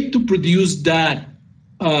way to produce that,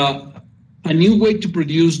 a new way to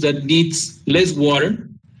produce that needs less water,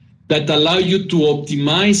 that allow you to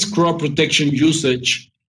optimize crop protection usage,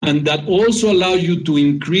 and that also allow you to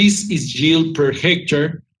increase its yield per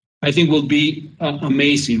hectare, I think will be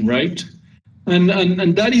amazing, right? And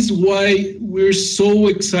that is why we're so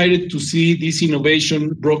excited to see this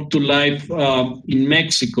innovation brought to life in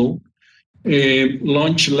Mexico,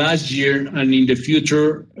 launched last year, and in the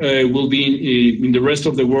future will be in the rest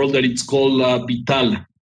of the world, that it's called Vitala.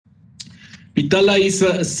 Vitala is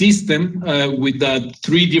a system with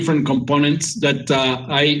 3 different components that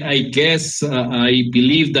I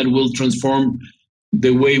believe that will transform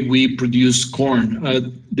the way we produce corn.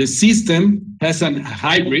 The system has a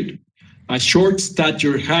hybrid, a short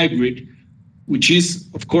stature hybrid, which is,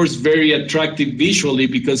 of course, very attractive visually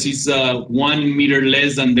because it's 1 meter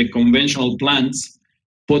less than the conventional plants.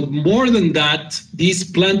 But more than that, this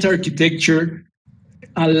plant architecture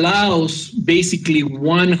allows basically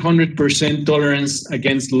 100% tolerance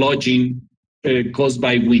against lodging caused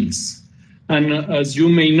by winds. And as you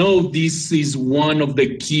may know, this is one of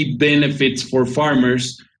the key benefits for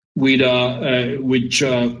farmers, which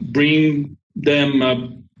bring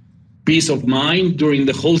them peace of mind during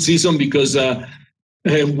the whole season, because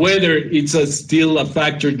weather it's still a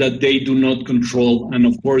factor that they do not control, and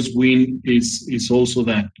of course wind is also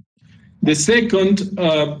that. The second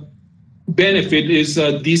benefit is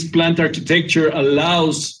this plant architecture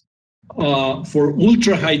allows for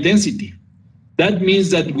ultra high density. That means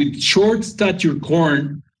that with short stature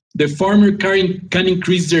corn, the farmer can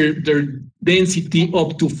increase their density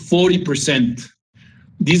up to 40%.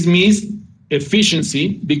 This means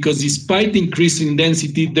efficiency, because despite increasing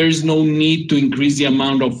density, there is no need to increase the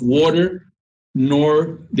amount of water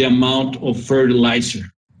nor the amount of fertilizer.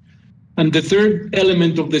 And the third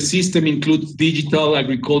element of the system includes digital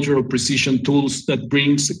agricultural precision tools that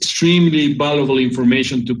brings extremely valuable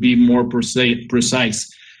information to be more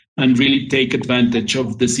precise and really take advantage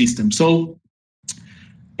of the system. So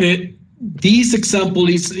this example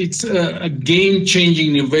it's a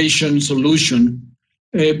game-changing innovation solution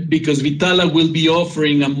because Vitala will be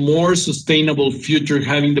offering a more sustainable future,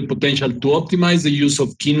 having the potential to optimize the use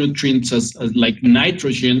of key nutrients as like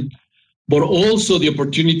nitrogen, but also the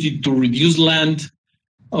opportunity to reduce land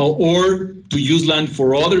or to use land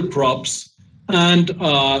for other crops, and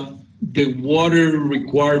the water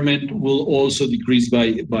requirement will also decrease by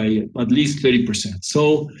at least 30%.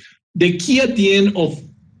 So the key at the end of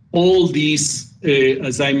all these,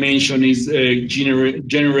 as I mentioned, is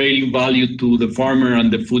generating value to the farmer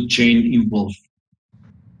and the food chain involved.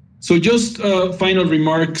 So just final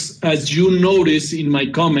remarks. As you notice in my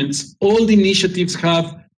comments, all the initiatives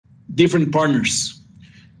have different partners,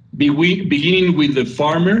 beginning with the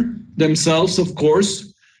farmer themselves, of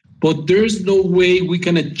course, but there's no way we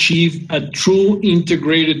can achieve a true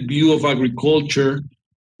integrated view of agriculture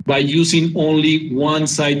by using only one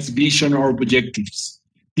side's vision or objectives.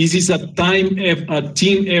 This is a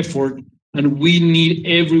team effort, and we need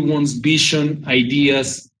everyone's vision,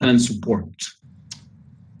 ideas, and support.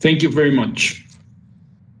 Thank you very much.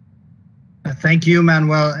 Thank you,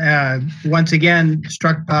 Manuel. Once again,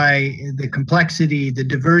 struck by the complexity, the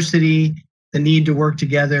diversity, the need to work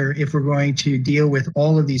together if we're going to deal with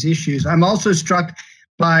all of these issues. I'm also struck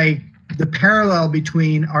by the parallel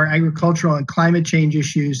between our agricultural and climate change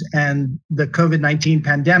issues and the COVID-19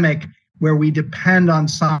 pandemic, where we depend on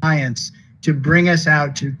science to bring us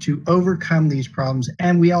out to overcome these problems.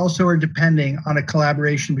 And we also are depending on a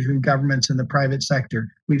collaboration between governments and the private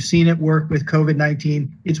sector. We've seen it work with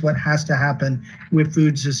COVID-19. It's what has to happen with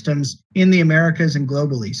food systems in the Americas and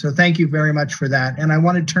globally. So thank you very much for that. And I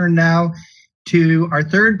want to turn now to our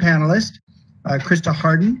third panelist, Krista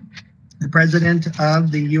Harden, the president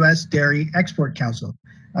of the U.S. Dairy Export Council.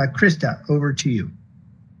 Krista, over to you.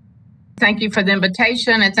 Thank you for the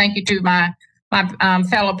invitation, and thank you to my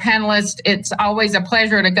fellow panelists. It's always a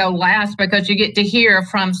pleasure to go last because you get to hear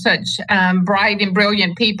from such bright and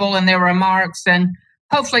brilliant people and their remarks, and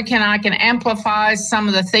hopefully I can amplify some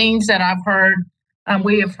of the themes that I've heard,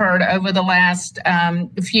 we have heard over the last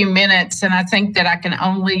few minutes, and I think that I can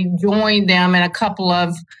only join them in a couple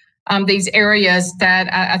of these areas that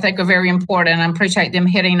I think are very important. I appreciate them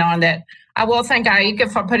hitting on that. I will thank IECA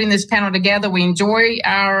for putting this panel together. We enjoy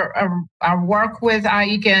our work with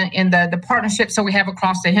IECA in the partnerships that we have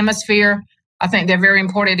across the hemisphere. I think they're very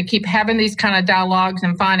important to keep having these kind of dialogues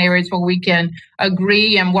and find areas where we can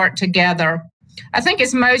agree and work together. I think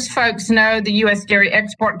as most folks know, the U.S. Dairy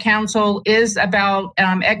Export Council is about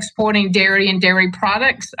exporting dairy and dairy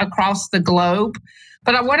products across the globe.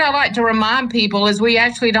 But what I like to remind people is we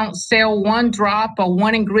actually don't sell one drop or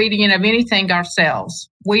one ingredient of anything ourselves.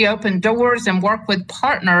 We open doors and work with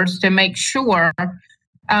partners to make sure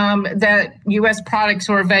that U.S. products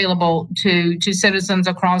are available to citizens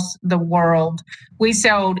across the world. We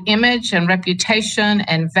sell image and reputation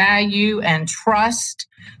and value and trust,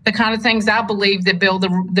 the kind of things I believe that build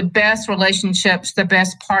the best relationships, the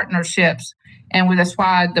best partnerships. And that's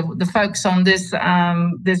why the folks on this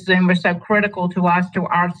Zoom are so critical to us, to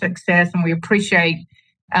our success, and we appreciate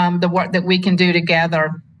the work that we can do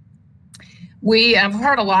together. We have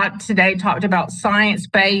heard a lot today talked about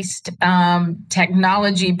science-based,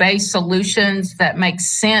 technology-based solutions that make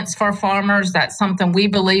sense for farmers. That's something we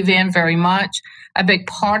believe in very much. A big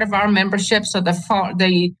part of our memberships are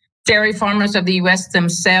the dairy farmers of the U.S.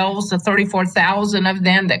 themselves, the 34,000 of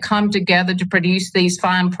them that come together to produce these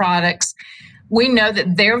fine products. We know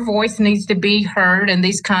that their voice needs to be heard in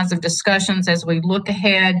these kinds of discussions as we look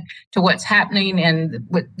ahead to what's happening. And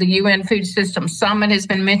with the UN Food System Summit has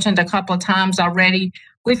been mentioned a couple of times already.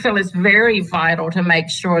 We feel it's very vital to make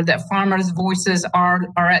sure that farmers' voices are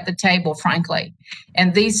at the table, frankly.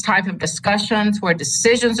 And these type of discussions where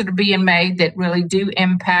decisions are being made that really do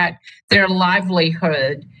impact their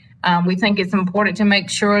livelihood. We think it's important to make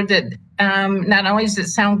sure that not only does it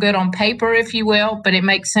sound good on paper, if you will, but it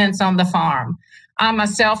makes sense on the farm. I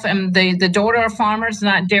myself am the daughter of farmers,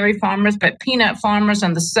 not dairy farmers, but peanut farmers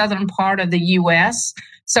in the southern part of the U.S.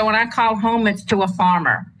 So when I call home, it's to a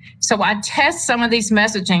farmer. So I test some of these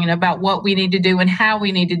messaging about what we need to do and how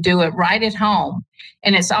we need to do it right at home.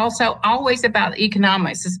 And it's also always about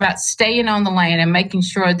economics. It's about staying on the land and making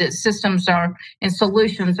sure that systems are and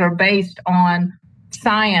solutions are based on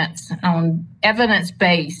science, on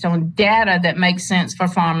evidence-based, on data that makes sense for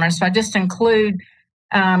farmers. So I just want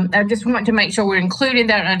to make sure we're including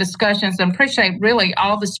that in our discussions, and appreciate really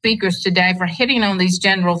all the speakers today for hitting on these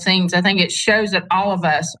general themes. I think it shows that all of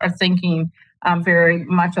us are thinking very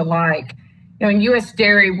much alike. You know, in U.S.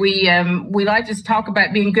 Dairy, we like to talk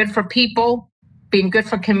about being good for people, being good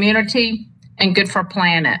for community, and good for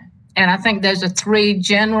planet. And I think those are three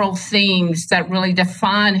general themes that really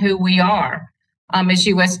define who we are. As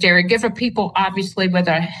U.S. Dairy, good for people, obviously, with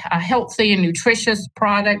a healthy and nutritious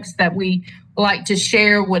products that we like to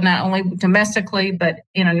share with not only domestically, but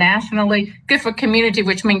internationally. Good for community,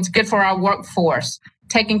 which means good for our workforce,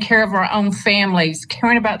 taking care of our own families,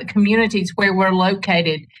 caring about the communities where we're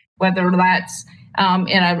located, whether that's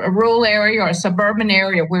in a rural area or a suburban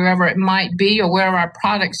area, wherever it might be, or where our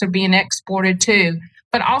products are being exported to,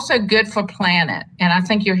 but also good for planet. And I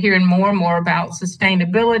think you're hearing more and more about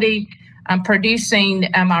sustainability, producing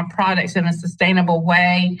our products in a sustainable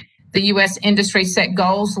way. The U.S. industry set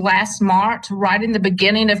goals last March, right in the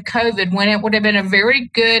beginning of COVID, when it would have been a very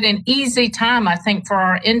good and easy time, I think, for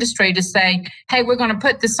our industry to say, hey, we're going to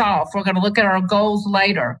put this off. We're going to look at our goals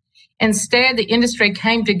later. Instead, the industry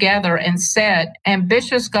came together and set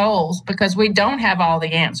ambitious goals because we don't have all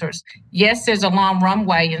the answers. Yes, there's a long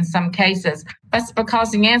runway in some cases. That's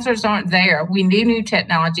because the answers aren't there. We need new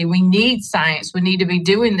technology. We need science. We need to be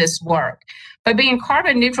doing this work. But being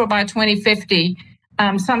carbon neutral by 2050,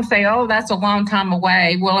 some say, oh, that's a long time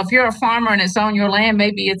away. Well, if you're a farmer and it's on your land,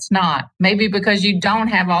 maybe it's not. Maybe because you don't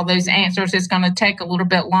have all those answers, it's going to take a little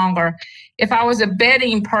bit longer. If I was a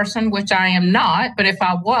betting person, which I am not, but if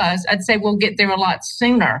I was, I'd say we'll get there a lot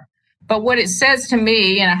sooner. But what it says to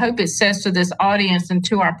me, and I hope it says to this audience and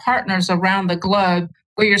to our partners around the globe,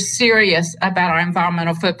 we are serious about our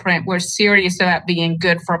environmental footprint. We're serious about being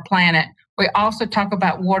good for a planet. We also talk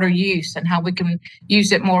about water use and how we can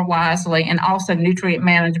use it more wisely, and also nutrient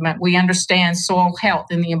management. We understand soil health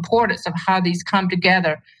and the importance of how these come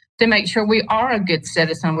together to make sure we are a good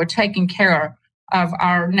citizen. We're taking care of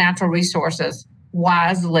our natural resources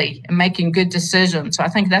wisely and making good decisions. So I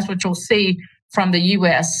think that's what you'll see from the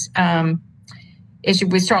U.S. As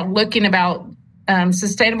we start looking about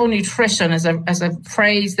sustainable nutrition as a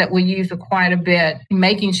phrase that we use quite a bit,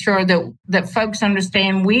 making sure that folks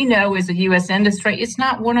understand we know as a U.S. industry, it's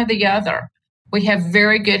not one or the other. We have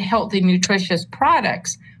very good, healthy, nutritious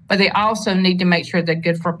products, but they also need to make sure they're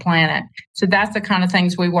good for planet. So that's the kind of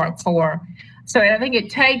things we work for. So I think it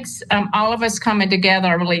takes all of us coming together.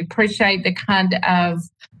 I really appreciate the kind of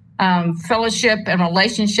fellowship and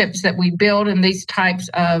relationships that we build in these types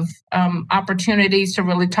of opportunities to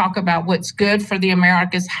really talk about what's good for the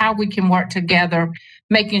Americas, how we can work together,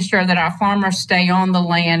 making sure that our farmers stay on the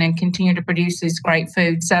land and continue to produce these great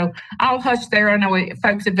foods. So I'll hush there. I know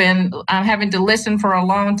folks have been having to listen for a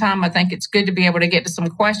long time. I think it's good to be able to get to some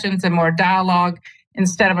questions and more dialogue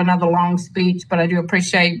instead of another long speech, but I do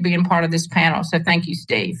appreciate being part of this panel. So thank you,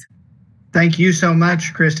 Steve. Thank you so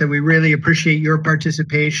much, Krista. We really appreciate your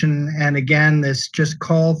participation. And again, this just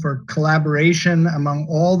call for collaboration among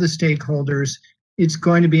all the stakeholders. It's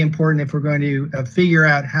going to be important if we're going to figure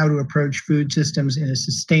out how to approach food systems in a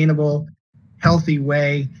sustainable, healthy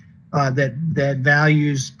way that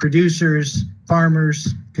values producers,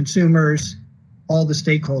 farmers, consumers, all the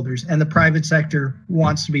stakeholders, and the private sector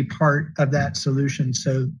wants to be part of that solution.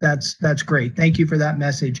 So that's great. Thank you for that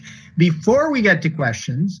message. Before we get to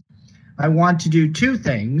questions, I want to do two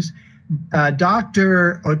things.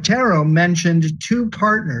 Dr. Otero mentioned two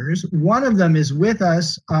partners. One of them is with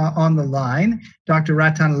us on the line, Dr.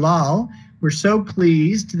 Ratan Lal. We're so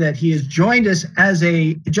pleased that he has joined us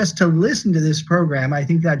just to listen to this program. I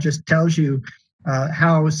think that just tells you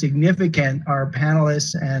how significant our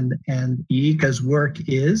panelists and IICA's work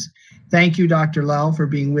is. Thank you, Dr. Lal, for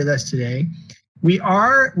being with us today. We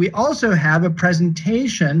also have a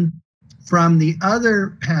presentation from the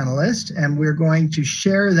other panelist, and we're going to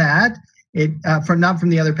share that. Not from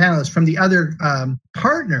the other panelists, from the other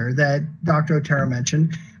partner that Dr. Otero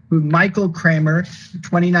mentioned, Michael Kremer,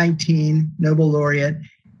 2019 Nobel laureate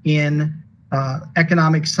in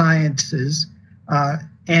economic sciences.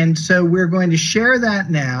 And so we're going to share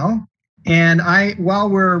that now. And while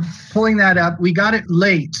we're pulling that up, we got it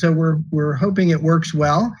late, so we're hoping it works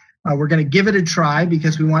well. We're going to give it a try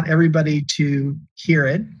because we want everybody to hear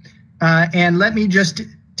it. And let me just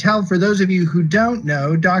tell, for those of you who don't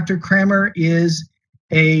know, Dr. Kremer is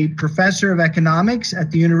a professor of economics at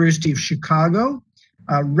the University of Chicago,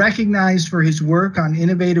 recognized for his work on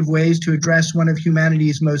innovative ways to address one of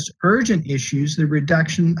humanity's most urgent issues, the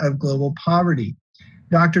reduction of global poverty.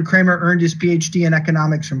 Dr. Kremer earned his PhD in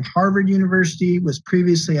economics from Harvard University, was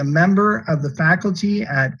previously a member of the faculty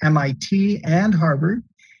at MIT and Harvard.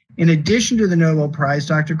 In addition to the Nobel Prize,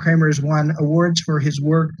 Dr. Kremer has won awards for his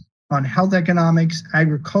work on health economics,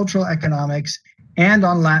 agricultural economics, and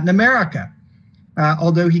on Latin America.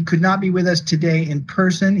 Although he could not be with us today in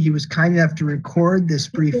person, he was kind enough to record this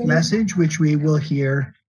brief message, which we will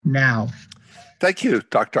hear now. Thank you,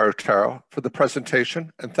 Dr. Otero, for the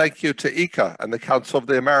presentation, and thank you to IICA and the Council of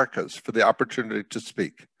the Americas for the opportunity to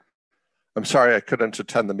speak. I'm sorry I couldn't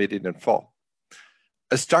attend the meeting in full.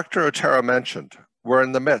 As Dr. Otero mentioned, we're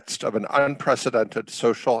in the midst of an unprecedented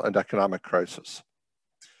social and economic crisis.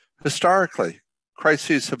 Historically,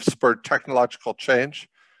 crises have spurred technological change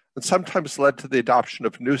and sometimes led to the adoption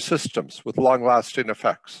of new systems with long-lasting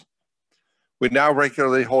effects. We now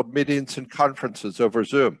regularly hold meetings and conferences over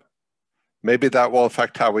Zoom. Maybe that will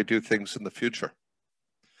affect how we do things in the future.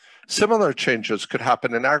 Similar changes could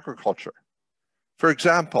happen in agriculture. For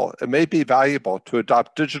example, it may be valuable to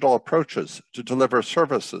adopt digital approaches to deliver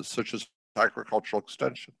services such as agricultural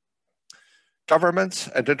extension. Governments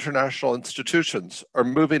and international institutions are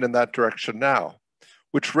moving in that direction now,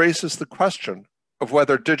 which raises the question of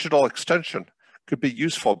whether digital extension could be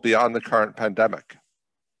useful beyond the current pandemic.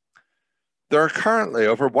 There are currently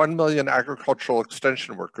over 1 million agricultural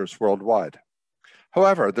extension workers worldwide.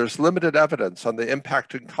 However, there's limited evidence on the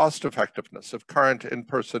impact and cost effectiveness of current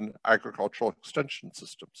in-person agricultural extension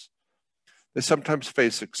systems. They sometimes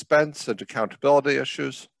face expense and accountability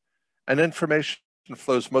issues, and information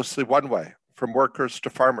flows mostly one way, from workers to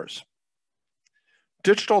farmers.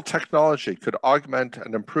 Digital technology could augment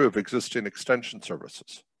and improve existing extension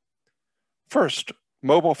services. First,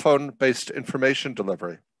 mobile phone-based information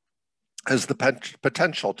delivery has the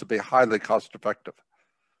potential to be highly cost-effective.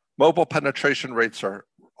 Mobile penetration rates are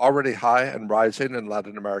already high and rising in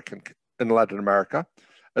Latin America,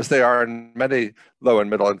 as they are in many low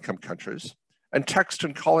and middle income countries, and text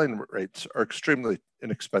and calling rates are extremely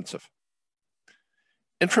inexpensive.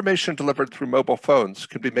 Information delivered through mobile phones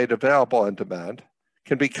can be made available on demand,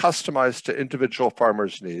 can be customized to individual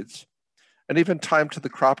farmers' needs, and even timed to the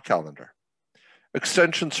crop calendar.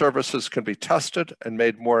 Extension services can be tested and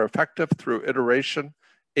made more effective through iteration,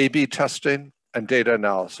 A/B testing, and data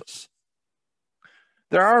analysis.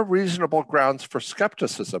 There are reasonable grounds for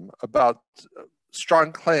skepticism about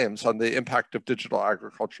strong claims on the impact of digital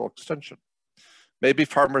agricultural extension. Maybe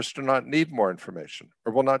farmers do not need more information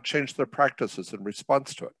or will not change their practices in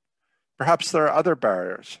response to it. Perhaps there are other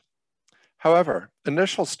barriers. However,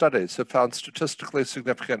 initial studies have found statistically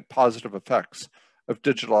significant positive effects of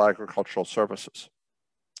digital agricultural services.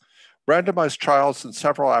 Randomized trials in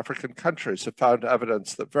several African countries have found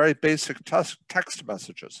evidence that very basic text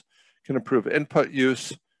messages can improve input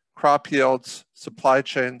use, crop yields, supply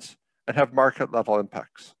chains, and have market-level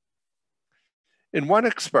impacts. In one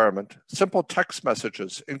experiment, simple text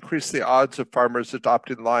messages increased the odds of farmers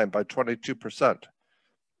adopting Lyme by 22%,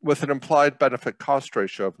 with an implied benefit-cost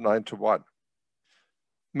ratio of 9:1.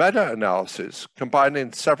 Meta-analyses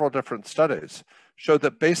combining several different studies show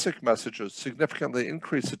that basic messages significantly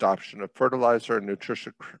increase adoption of fertilizer and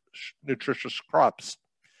nutritious crops,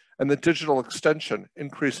 and the digital extension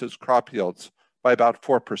increases crop yields by about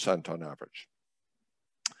 4% on average.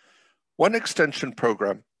 One extension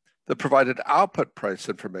program that provided output price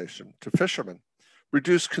information to fishermen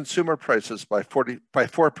reduced consumer prices by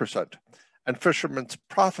 4%,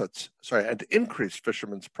 and increased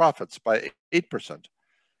fishermen's profits by 8%,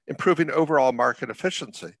 improving overall market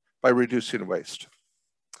efficiency by reducing waste.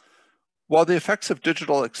 While the effects of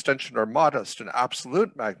digital extension are modest in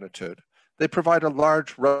absolute magnitude, they provide a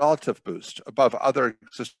large relative boost above other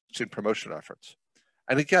existing promotion efforts.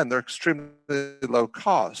 And again, they're extremely low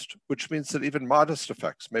cost, which means that even modest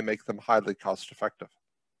effects may make them highly cost effective.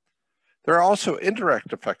 There are also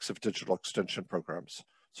indirect effects of digital extension programs,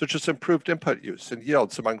 such as improved input use and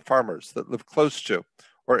yields among farmers that live close to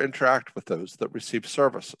or interact with those that receive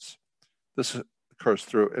services. This occurs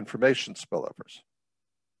through information spillovers.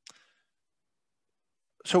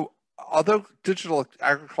 So although digital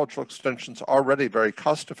agricultural extensions are already very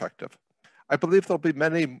cost effective, I believe there'll be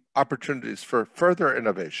many opportunities for further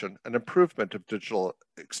innovation and improvement of digital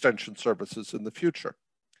extension services in the future,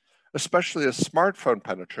 especially as smartphone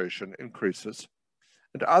penetration increases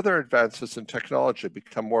and other advances in technology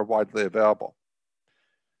become more widely available.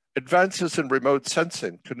 Advances in remote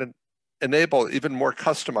sensing could enable even more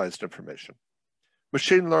customized information.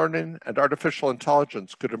 Machine learning and artificial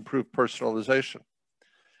intelligence could improve personalization.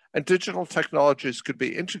 And digital technologies could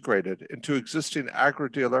be integrated into existing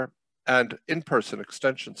agri-dealer and in-person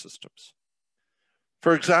extension systems.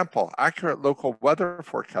 For example, accurate local weather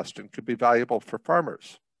forecasting could be valuable for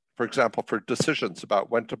farmers, for example, for decisions about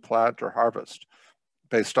when to plant or harvest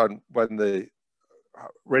based on when the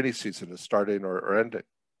rainy season is starting or ending.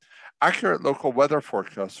 Accurate local weather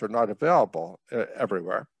forecasts are not available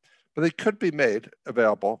everywhere, but they could be made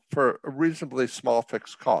available for a reasonably small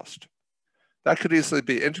fixed cost. That could easily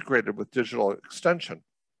be integrated with digital extension,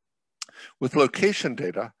 with location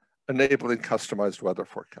data enabling customized weather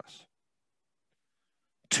forecasts.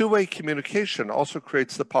 Two-way communication also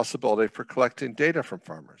creates the possibility for collecting data from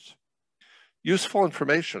farmers. Useful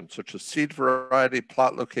information such as seed variety,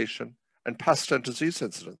 plot location, and pest and disease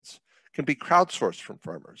incidents can be crowdsourced from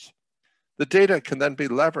farmers. The data can then be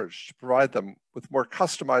leveraged to provide them with more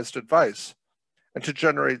customized advice and to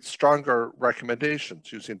generate stronger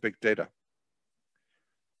recommendations using big data.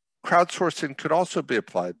 Crowdsourcing could also be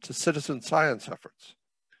applied to citizen science efforts.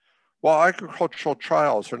 While agricultural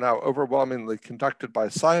trials are now overwhelmingly conducted by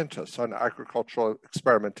scientists on agricultural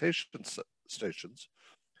experimentation stations,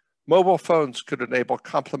 mobile phones could enable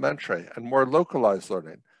complementary and more localized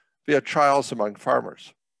learning via trials among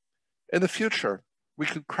farmers. In the future, we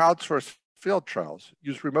could crowdsource field trials,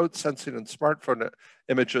 use remote sensing and smartphone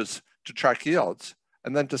images to track yields,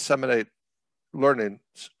 and then disseminate learning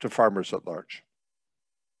to farmers at large.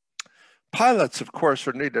 Pilots, of course,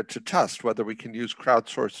 are needed to test whether we can use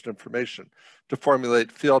crowdsourced information to formulate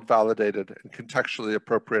field-validated and contextually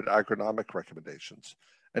appropriate agronomic recommendations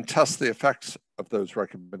and test the effects of those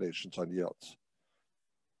recommendations on yields.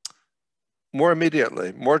 More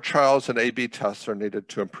immediately, more trials and A/B tests are needed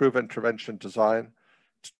to improve intervention design,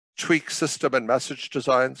 tweak system and message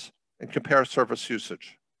designs, and compare service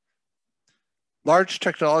usage. Large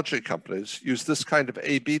technology companies use this kind of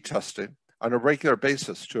A/B testing on a regular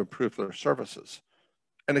basis to improve their services,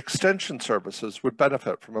 and extension services would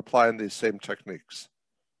benefit from applying these same techniques.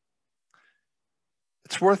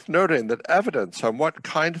 It's worth noting that evidence on what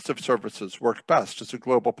kinds of services work best is a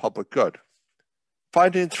global public good.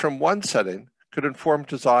 Findings from one setting could inform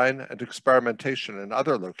design and experimentation in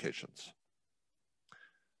other locations.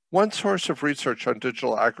 One source of research on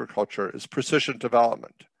digital agriculture is Precision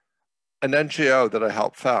Development, an NGO that I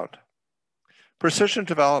helped found. Precision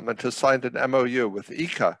Development has signed an MOU with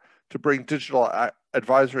ICA to bring digital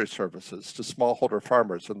advisory services to smallholder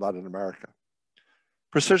farmers in Latin America.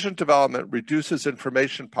 Precision Development reduces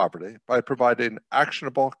information poverty by providing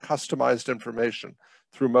actionable, customized information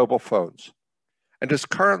through mobile phones, and is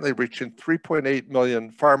currently reaching 3.8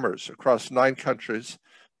 million farmers across 9 countries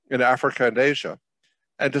in Africa and Asia,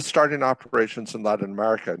 and is starting operations in Latin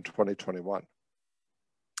America in 2021.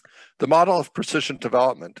 The model of precision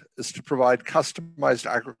development is to provide customized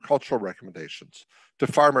agricultural recommendations to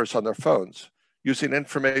farmers on their phones using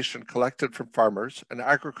information collected from farmers and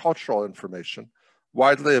agricultural information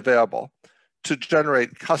widely available to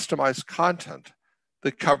generate customized content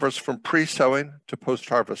that covers from pre-sowing to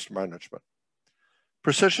post-harvest management.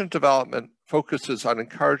 Precision development focuses on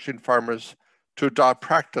encouraging farmers to adopt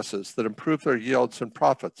practices that improve their yields and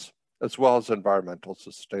profits, as well as environmental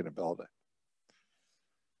sustainability.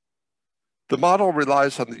 The model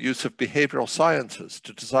relies on the use of behavioral sciences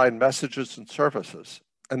to design messages and services,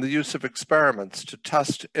 and the use of experiments to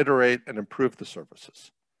test, iterate, and improve the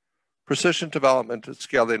services. Precision development is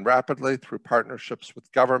scaling rapidly through partnerships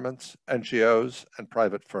with governments, NGOs, and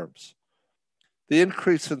private firms. The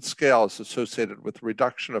increase in scale is associated with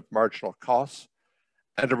reduction of marginal costs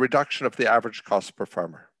and a reduction of the average cost per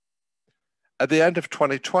farmer. At the end of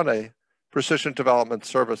 2020, precision development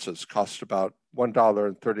services cost about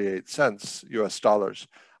 $1.38 US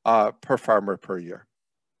per farmer per year.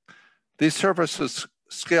 These services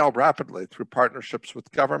scale rapidly through partnerships with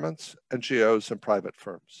governments, NGOs, and private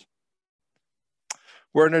firms.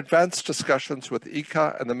 We're in advanced discussions with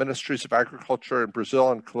ICA and the Ministries of Agriculture in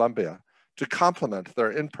Brazil and Colombia to complement their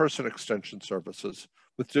in-person extension services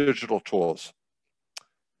with digital tools.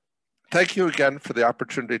 Thank you again for the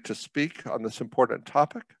opportunity to speak on this important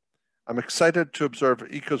topic. I'm excited to observe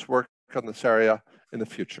ICA's work on this area in the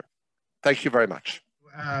future. Thank you very much.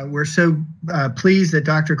 We're so pleased that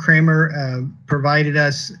Dr. Kremer provided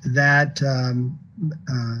us that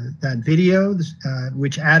video,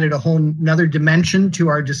 which added a whole another dimension to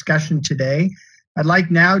our discussion today. I'd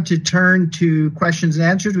like now to turn to questions and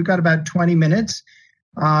answers. We've got about 20 minutes.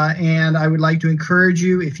 And I would like to encourage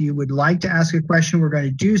you, if you would like to ask a question, we're going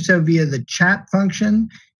to do so via the chat function.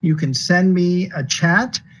 You can send me a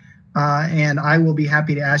chat, and I will be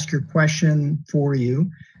happy to ask your question for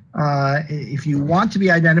you. If you want to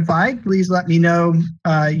be identified, please let me know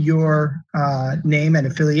your name and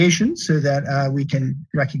affiliation so that we can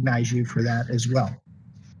recognize you for that as well.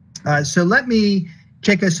 So let me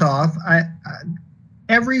kick us off.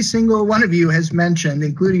 Every single one of you has mentioned,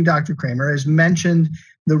 including Dr. Kremer, has mentioned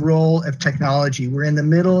the role of technology. We're in the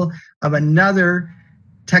middle of another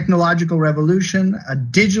technological revolution, a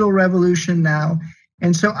digital revolution now.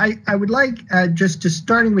 And so I would like, just to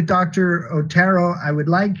starting with Dr. Otero, I would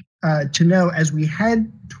like to know, as we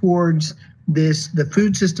head towards the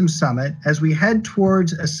Food Systems Summit, as we head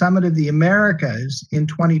towards a Summit of the Americas in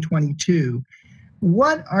 2022,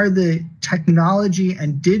 what are the technology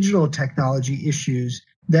and digital technology issues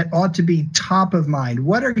that ought to be top of mind?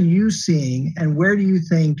 What are you seeing, and where do you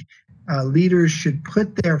think leaders should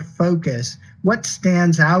put their focus? What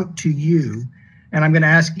stands out to you? And I'm going to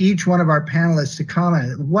ask each one of our panelists to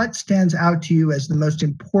comment. What stands out to you as the most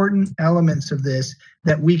important elements of this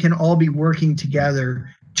that we can all be working together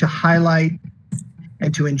to highlight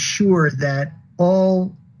and to ensure that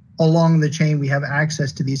all along the chain we have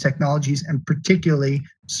access to these technologies, and particularly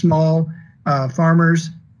small farmers,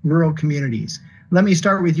 rural communities? Let me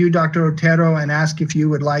start with you, Dr. Otero, and ask if you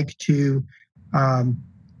would like to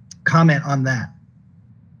comment on that.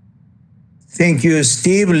 Thank you,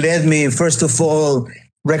 Steve. Let me first of all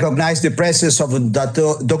recognize the presence of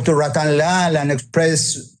Dr. Ratan Lal and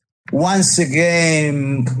express once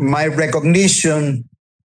again my recognition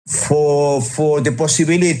for the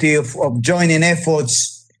possibility of joining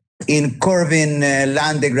efforts in curbing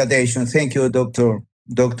land degradation. Thank you, Dr.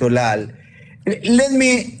 Lal. Let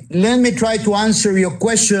me try to answer your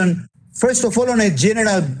question, first of all, on a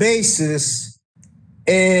general basis,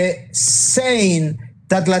 saying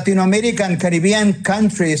that Latin American and Caribbean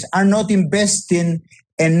countries are not investing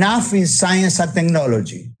enough in science and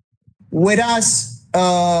technology, whereas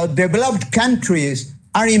developed countries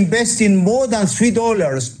are investing more than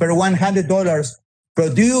 $3 per $100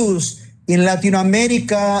 produced. In Latin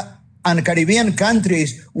America and Caribbean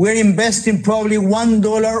countries, we're investing probably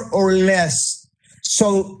 $1 or less.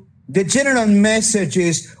 So the general message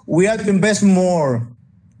is we have to invest more.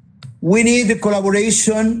 We need the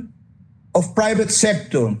collaboration of private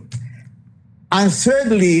sector. And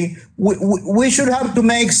thirdly, we should have to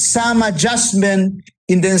make some adjustment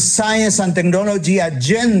in the science and technology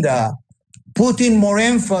agenda, putting more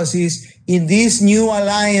emphasis in this new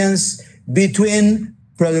alliance between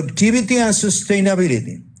productivity and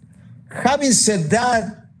sustainability. Having said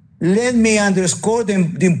that, let me underscore the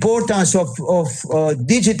importance of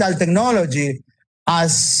digital technology,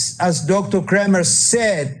 as Dr. Kremer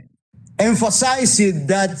said, emphasizing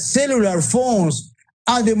that cellular phones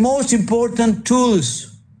are the most important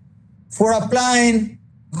tools for applying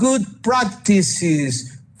good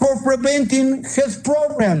practices, for preventing health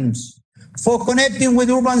problems, for connecting with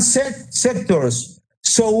urban sectors.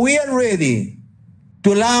 So we are ready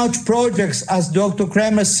to launch projects, as Dr.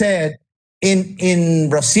 Kremer said, in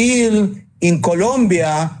Brazil, in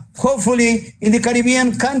Colombia, hopefully in the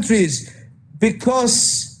Caribbean countries,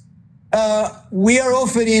 because we are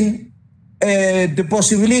offering the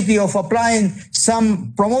possibility of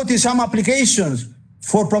promoting some applications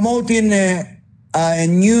for promoting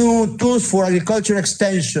new tools for agriculture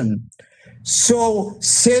extension. So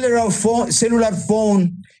cellular phone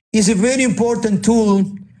is a very important tool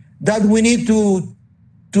that we need to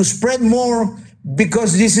spread more,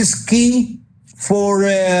 because this is key for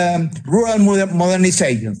rural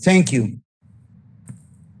modernization. Thank you.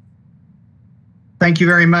 Thank you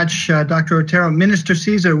very much, Dr. Otero. Minister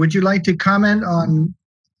Cesar, would you like to comment on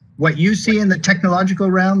what you see in the technological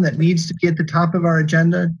realm that needs to be at the top of our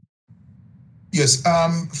agenda? Yes.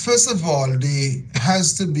 First of all, there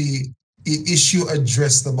has to be an issue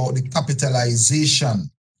addressed about the capitalization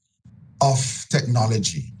of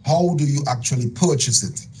technology. How do you actually purchase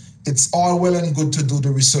it? It's all well and good to do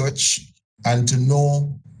the research and to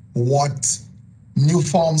know what new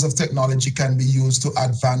forms of technology can be used to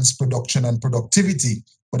advance production and productivity.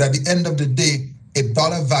 But at the end of the day, a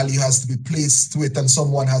dollar value has to be placed to it, and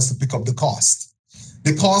someone has to pick up the cost.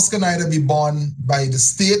 The cost can either be borne by the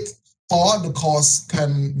state, or the cost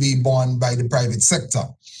can be borne by the private sector.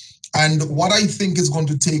 And what I think is going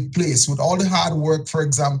to take place with all the hard work, for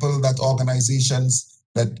example, that organizations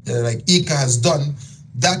that like ICA has done,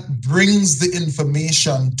 that brings the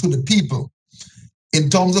information to the people in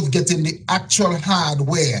terms of getting the actual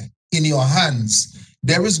hardware in your hands.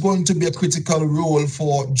 There is going to be a critical role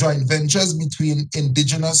for joint ventures between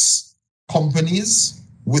indigenous companies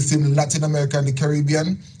within Latin America and the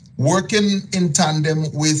Caribbean, working in tandem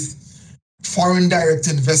with foreign direct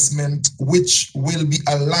investment, which will be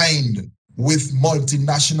aligned with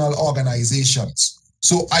multinational organizations.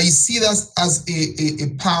 So I see that as a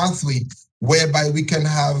pathway whereby we can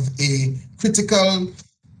have a critical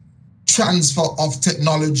transfer of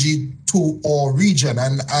technology to our region.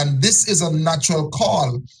 And this is a natural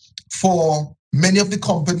call for many of the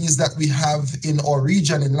companies that we have in our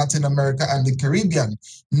region in Latin America and the Caribbean,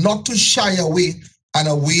 not to shy away and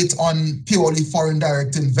await on purely foreign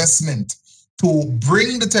direct investment to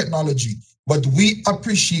bring the technology. But we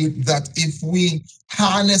appreciate that if we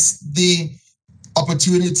harness the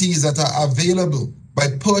opportunities that are available by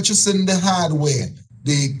purchasing the hardware,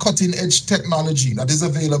 the cutting edge technology that is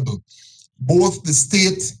available, both the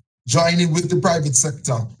state joining with the private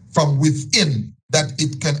sector from within, that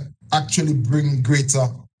it can actually bring greater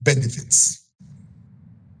benefits.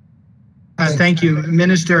 Thank you,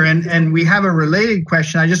 Minister. And we have a related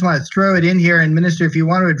question. I just want to throw it in here. And Minister, if you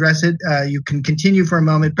want to address it, you can continue for a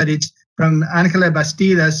moment, but it's from Angela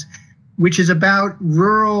Bastidas, which is about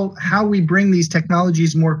how we bring these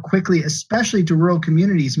technologies more quickly, especially to rural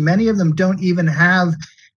communities. Many of them don't even have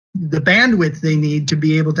the bandwidth they need to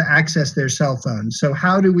be able to access their cell phones. So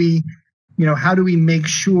how do we make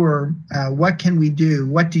sure, what can we do?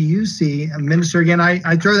 What do you see? Minister, again,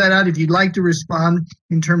 I throw that out if you'd like to respond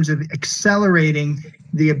in terms of accelerating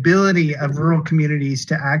the ability of rural communities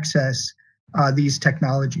to access these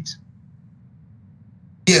technologies.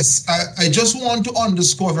 Yes, I just want to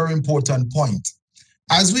underscore a very important point.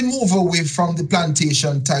 As we move away from the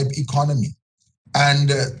plantation type economy and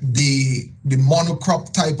the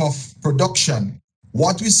monocrop type of production,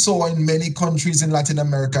 what we saw in many countries in Latin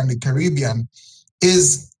America and the Caribbean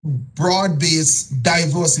is broad-based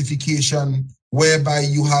diversification, whereby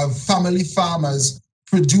you have family farmers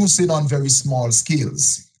producing on very small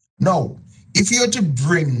scales. Now, if you're to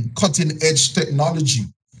bring cutting-edge technology,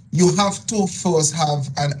 you have to first have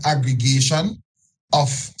an aggregation of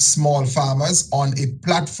small farmers on a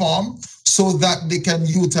platform so that they can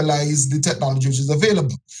utilize the technology which is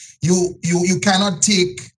available. You cannot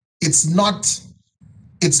take, it's not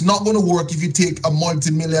going to work if you take a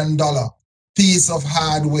multi-million-dollar piece of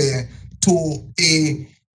hardware to a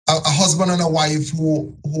husband and a wife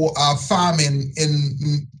who are farming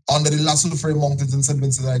under the La Sulfure Mountains in St.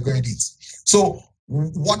 Vincent and the Grenadines. So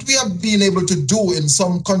what we have been able to do in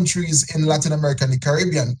some countries in Latin America and the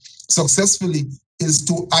Caribbean successfully is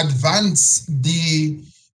to advance the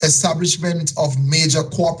establishment of major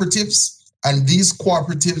cooperatives. And these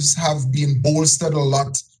cooperatives have been bolstered a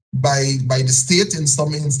lot by the state in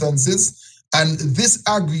some instances. And this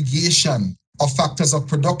aggregation of factors of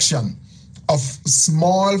production of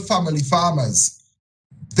small family farmers,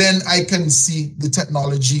 then I can see the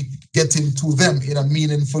technology getting to them in a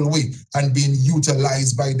meaningful way and being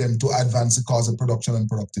utilized by them to advance the cause of production and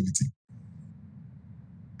productivity.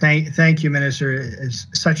 Thank you, Minister. It's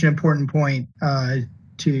such an important point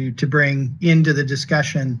to bring into the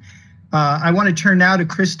discussion. I want to turn now to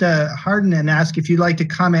Krista Harden and ask if you'd like to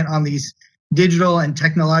comment on these digital and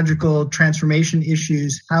technological transformation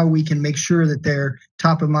issues, how we can make sure that they're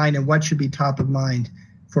top of mind and what should be top of mind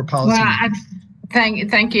for policy. Well,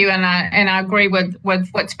 thank you, and I agree with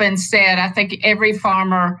what's been said. I think every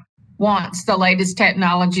farmer wants the latest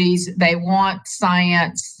technologies. They want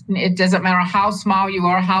science. It doesn't matter how small you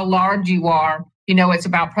are, how large you are. You know, it's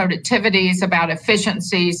about productivity, it's about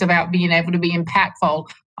efficiency, it's about being able to be impactful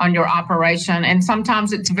on your operation. And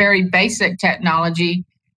sometimes it's very basic technology.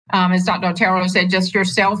 As Dr. Otero said, just your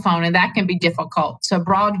cell phone, and that can be difficult. So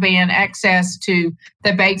broadband access to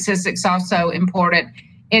the basis is also important.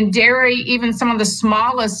 In dairy, even some of the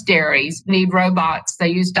smallest dairies need robots. They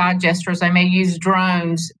use digesters. They may use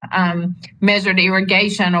drones. Measured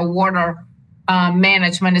irrigation or water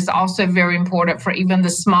management is also very important for even the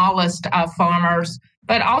smallest farmers.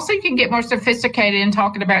 But also you can get more sophisticated in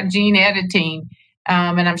talking about gene editing.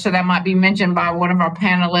 And I'm sure that might be mentioned by one of our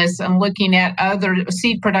panelists, and looking at other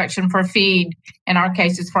seed production for feed, in our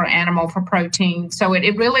cases for animal, for protein. So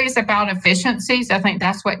it really is about efficiencies. I think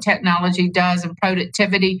that's what technology does, and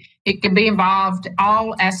productivity. It can be involved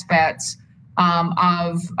all aspects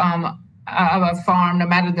of a farm, no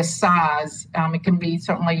matter the size. It can be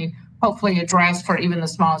certainly, hopefully, addressed for even the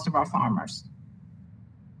smallest of our farmers.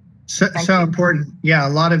 So important. Yeah, a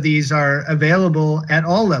lot of these are available at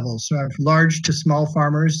all levels, so large to small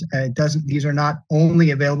farmers. These are not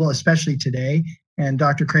only available, especially today. And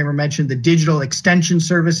Dr. Kremer mentioned the digital extension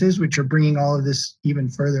services, which are bringing all of this even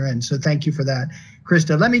further in. So thank you for that.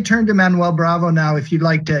 Krista, let me turn to Manuel Bravo now. If you'd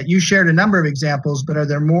like to, you shared a number of examples, but are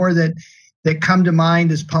there more that come to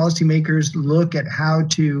mind as policymakers look at how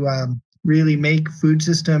to really make food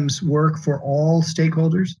systems work for all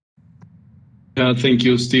stakeholders? Thank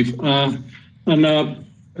you, Steve. I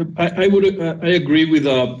agree with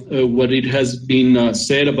what it has been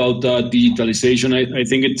said about digitalization. I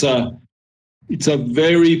think it's a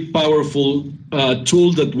very powerful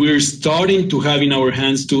tool that we're starting to have in our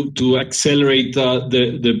hands to accelerate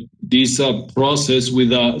this process with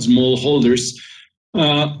smallholders.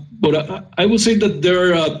 But I will say that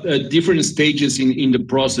there are different stages in the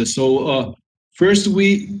process. So first,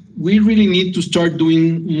 we really need to start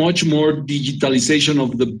doing much more digitalization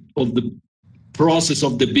of the process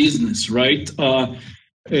of the business, right?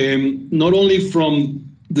 Not only from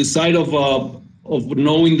the side of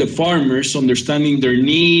knowing the farmers, understanding their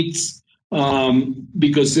needs,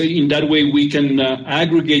 because in that way we can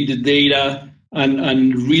aggregate the data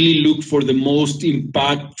and really look for the most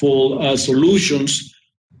impactful solutions,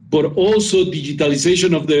 but also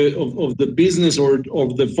digitalization of the business or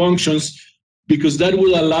of the functions, because that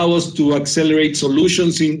will allow us to accelerate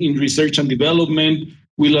solutions in research and development,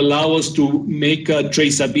 will allow us to make a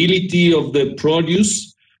traceability of the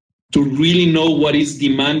produce, to really know what is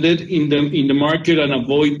demanded in the market and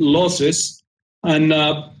avoid losses. And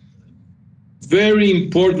very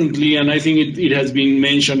importantly, and I think it has been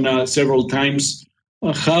mentioned several times,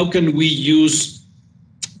 how can we use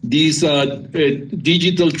this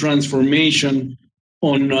digital transformation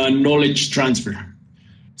on knowledge transfer?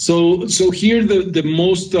 So here the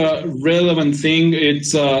most relevant thing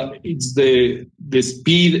it's the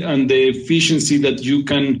speed and the efficiency that you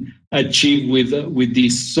can achieve with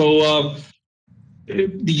this. So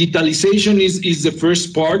digitalization is the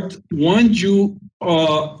first part. Once you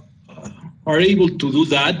are able to do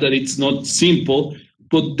that it's not simple,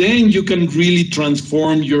 but then you can really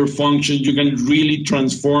transform your function. You can really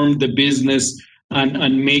transform the business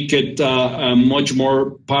and make it much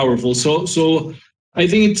more powerful. So I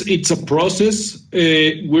think it's a process.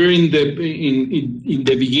 We're in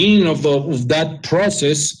the beginning of that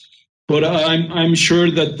process, but I'm sure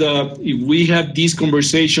that if we have this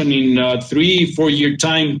conversation in 3-4 year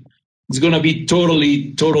time, it's going to be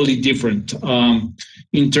totally different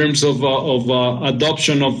in terms of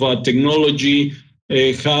adoption of technology,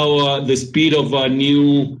 how the speed of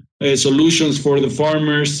new solutions for the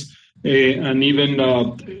farmers, and even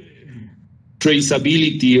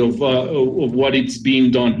traceability of what it's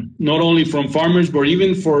being done, not only from farmers, but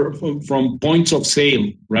even from points of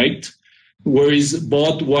sale, right? Where is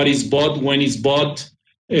bought, what is bought, when is bought.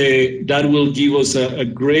 That will give us a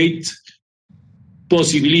great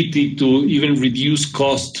possibility to even reduce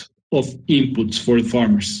cost of inputs for the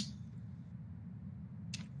farmers.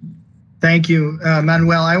 Thank you,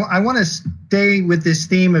 Manuel. I want to stay with this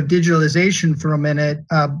theme of digitalization for a minute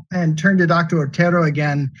and turn to Dr. Otero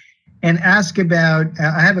again and ask about,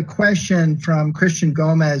 I have a question from Christian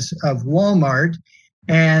Gomez of Walmart,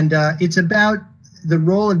 and it's about the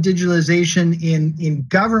role of digitalization in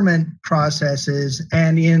government processes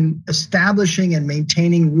and in establishing and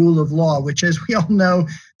maintaining rule of law, which, as we all know,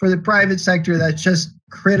 for the private sector, that's just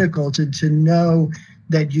critical to know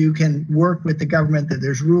that you can work with the government, that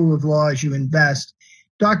there's rule of law as you invest.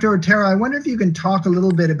 Dr. Otero, I wonder if you can talk a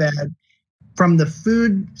little bit about, from the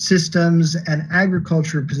food systems and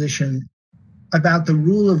agriculture position, about the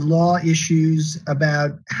rule of law issues,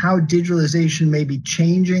 about how digitalization may be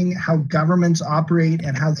changing, how governments operate,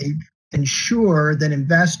 and how they ensure that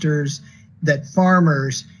investors, that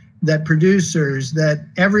farmers, that producers, that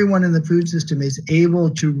everyone in the food system is able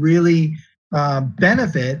to really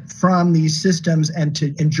benefit from these systems and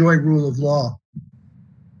to enjoy rule of law.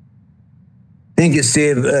 Thank you,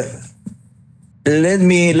 Steve. Let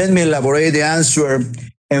me elaborate the answer,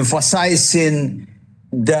 emphasizing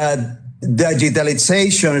that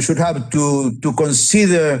digitalization should have to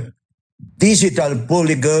consider digital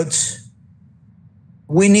public goods.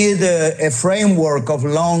 We need a framework of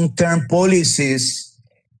long-term policies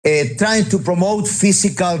trying to promote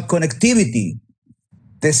physical connectivity.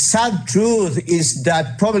 The sad truth is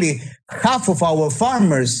that probably half of our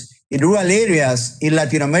farmers in rural areas in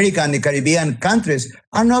Latin America and the Caribbean countries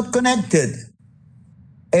are not connected.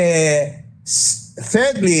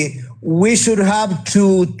 Thirdly, we should have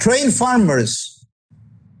to train farmers.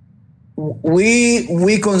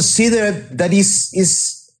 We consider that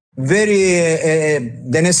is very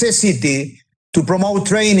the necessity to promote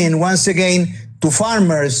training once again to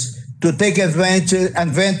farmers to take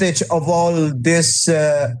advantage of all these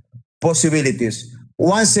possibilities.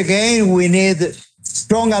 Once again, we need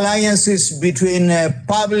strong alliances between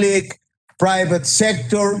public, private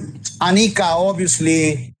sector, and ICA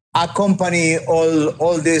obviously accompany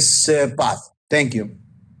all this path. Thank you.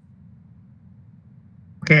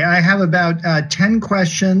 Okay, I have about 10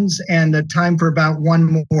 questions and time for about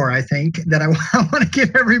one more, I think, that I want to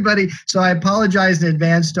give everybody. So I apologize in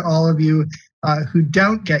advance to all of you who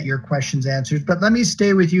don't get your questions answered. But let me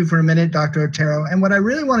stay with you for a minute, Dr. Otero. And what I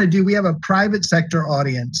really want to do, we have a private sector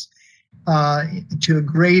audience to a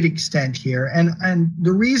great extent here. And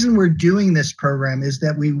the reason we're doing this program is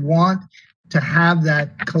that we want to have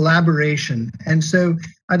that collaboration. And so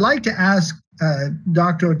I'd like to ask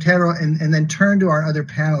Dr. Otero and then turn to our other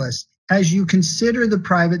panelists. As you consider the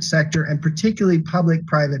private sector and particularly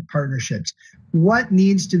public-private partnerships, what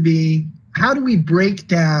needs to be, how do we break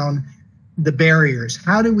down the barriers?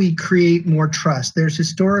 How do we create more trust? There's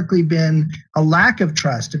historically been a lack of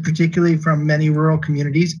trust, particularly from many rural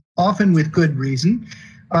communities, often with good reason.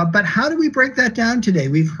 But how do we break that down today?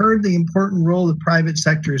 We've heard the important role the private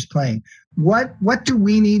sector is playing. What do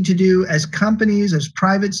we need to do as companies, as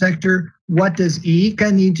private sector? What does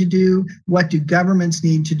ICA need to do? What do governments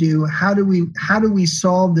need to do? How do we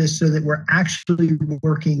solve this so that we're actually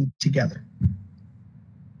working together?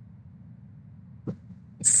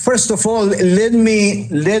 First of all, let me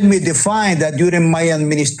define that during my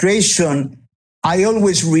administration, I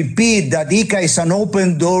always repeat that ICA is an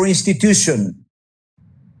open door institution.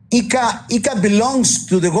 ICA belongs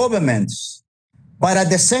to the governments, but at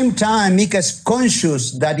the same time, ICA is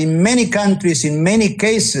conscious that in many countries, in many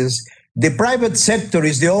cases, the private sector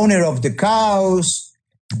is the owner of the cows.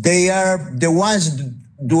 They are the ones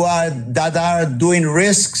that are doing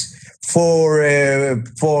risks for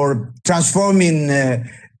transforming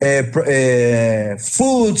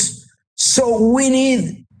foods. So we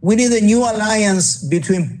need a new alliance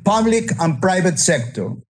between public and private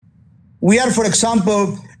sector. We are, for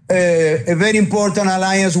example, a very important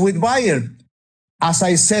alliance with Bayer. As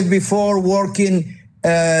I said before, working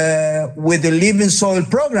with the Living Soil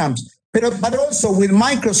programs, but also with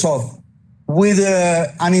Microsoft, with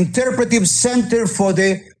an interpretive center for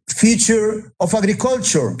the future of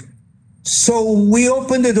agriculture. So we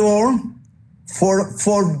open the door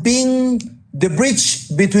for being the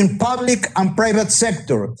bridge between public and private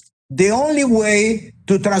sector. The only way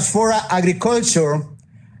to transform agriculture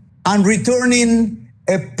and returning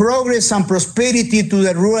a progress and prosperity to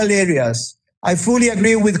the rural areas. I fully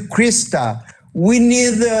agree with Krista. We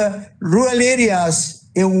need rural areas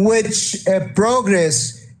in which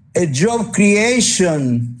progress, a job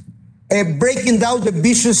creation, breaking down the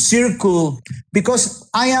vicious circle, because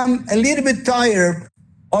I am a little bit tired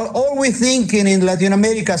of always thinking in Latin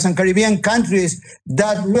America and Caribbean countries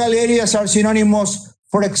that rural areas are synonymous,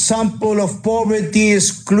 for example, of poverty,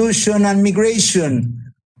 exclusion, and migration.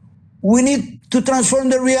 We need to transform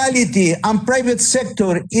the reality, and private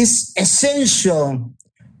sector is essential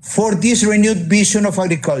for this renewed vision of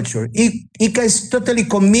agriculture. ICA is totally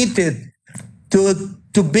committed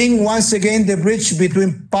to being once again the bridge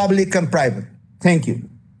between public and private. Thank you.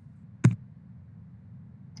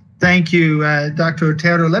 Thank you, Dr.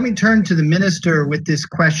 Otero. Let me turn to the minister with this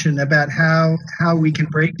question about how we can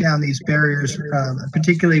break down these barriers,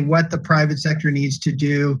 particularly what the private sector needs to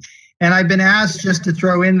do. And I've been asked just to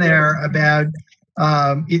throw in there about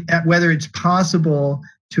whether it's possible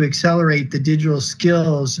to accelerate the digital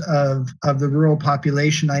skills of the rural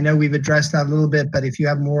population. I know we've addressed that a little bit, but if you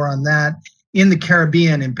have more on that, in the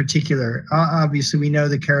Caribbean in particular. Obviously, we know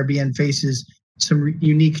the Caribbean faces some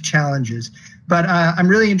unique challenges. But I'm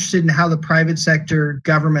really interested in how the private sector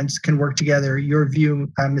governments can work together. Your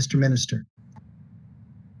view, Mr. Minister.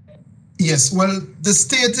 Yes, well, the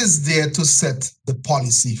state is there to set the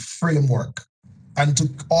policy framework and to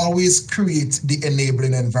always create the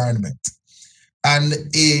enabling environment. And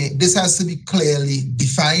this has to be clearly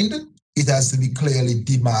defined. It has to be clearly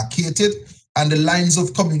demarcated. And the lines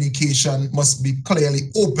of communication must be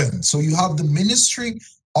clearly open. So you have the Ministry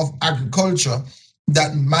of Agriculture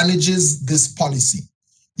that manages this policy.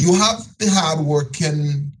 You have the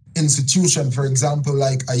hard-working institution, for example,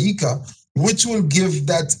 like IECA, which will give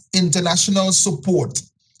that international support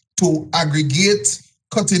to aggregate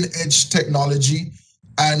cutting-edge technology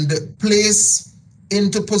and place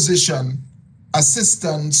into position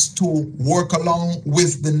assistance to work along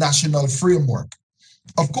with the national framework.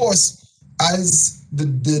 Of course, as the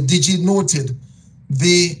DG noted,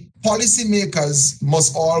 the policymakers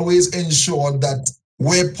must always ensure that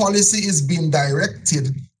where policy is being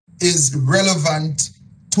directed is relevant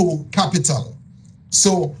to capital.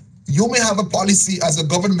 So you may have a policy as a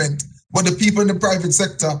government, but the people in the private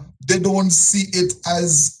sector, they don't see it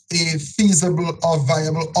as a feasible or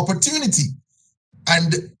viable opportunity.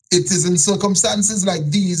 And it is in circumstances like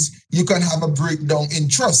these, you can have a breakdown in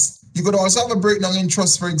trust. You could also have a breakdown in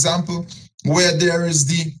trust, for example, where there is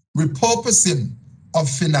the repurposing of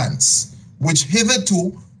finance, which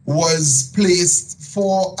hitherto was placed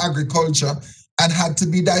for agriculture and had to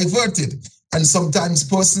be diverted. And sometimes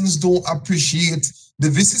persons don't appreciate the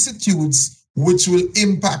vicissitudes which will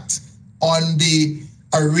impact on the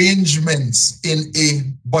arrangements in a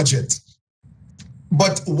budget.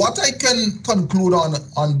 But what I can conclude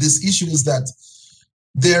on this issue is that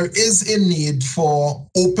there is a need for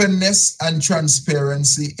openness and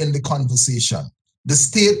transparency in the conversation. The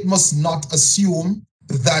state must not assume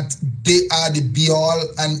that they are the be-all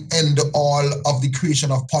and end-all of the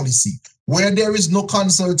creation of policy. Where there is no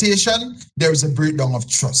consultation, there is a breakdown of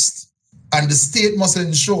trust. And the state must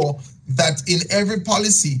ensure that in every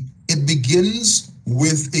policy, it begins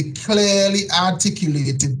with a clearly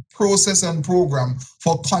articulated process and program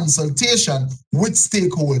for consultation with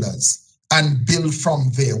stakeholders and build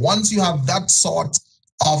from there. Once you have that sort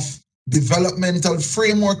of developmental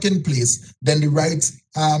framework in place, then the right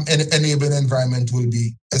enabling environment will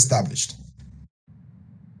be established.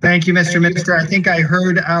 Thank you, Mr. Minister. I think I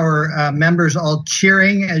heard our members all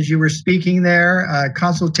cheering as you were speaking there.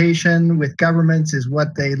 Consultation with governments is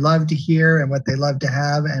what they love to hear and what they love to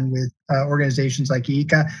have, and with organizations like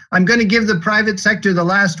IECA. I'm going to give the private sector the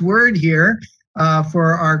last word here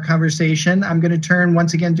for our conversation. I'm going to turn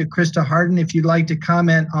once again to Krista Harden, if you'd like to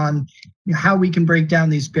comment on how we can break down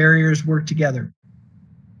these barriers, work together.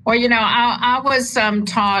 Well, you know, I was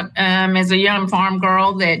taught as a young farm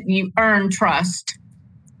girl that you earn trust.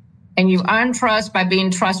 And you earn trust by being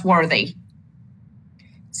trustworthy.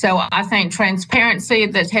 So I think transparency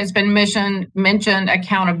that has been mentioned,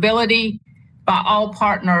 accountability by all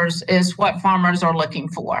partners is what farmers are looking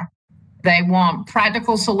for. They want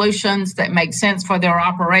practical solutions that make sense for their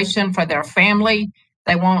operation, for their family.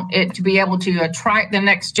 They want it to be able to attract the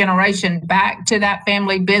next generation back to that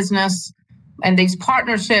family business. And these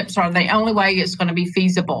partnerships are the only way it's going to be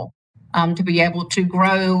feasible to be able to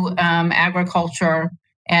grow agriculture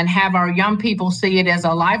and have our young people see it as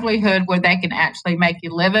a livelihood where they can actually make a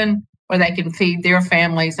living, where they can feed their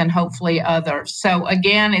families and hopefully others. So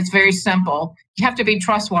again, it's very simple. You have to be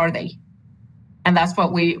trustworthy. And that's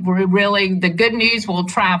what we really, the good news will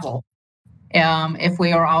travel if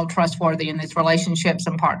we are all trustworthy in these relationships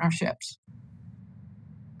and partnerships.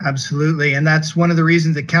 Absolutely. And that's one of the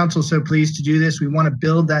reasons the council is so pleased to do this. We want to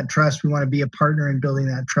build that trust. We want to be a partner in building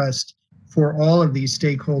that trust for all of these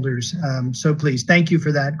stakeholders. So please, thank you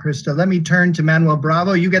for that, Krista. Let me turn to Manuel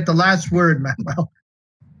Bravo. You get the last word, Manuel.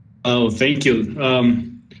 Oh, thank you.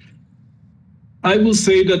 I will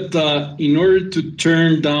say that in order to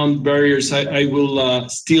turn down barriers, I will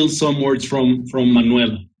steal some words from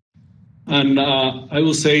Manuel. And I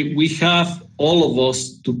will say we have, all of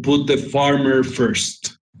us, to put the farmer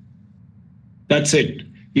first. That's it.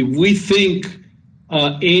 If we think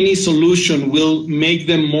any solution will make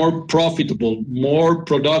them more profitable, more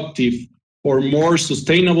productive, or more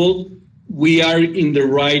sustainable, we are in the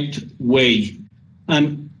right way.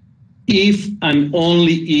 And if and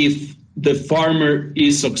only if the farmer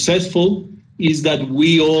is successful, is that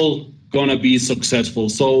we all gonna be successful.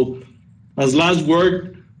 So as last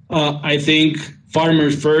word, I think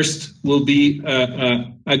farmers first will be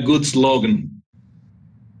a good slogan.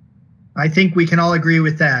 I think we can all agree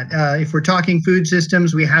with that. If we're talking food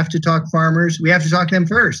systems, we have to talk farmers. We have to talk to them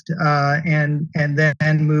first, and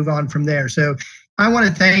then move on from there. So I want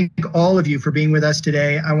to thank all of you for being with us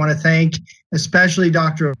today. I want to thank especially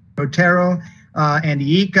Dr. Otero and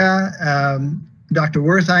Ika, Dr.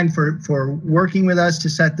 Wertheim for working with us to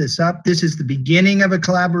set this up. This is the beginning of a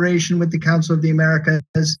collaboration with the Council of the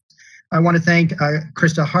Americas. I want to thank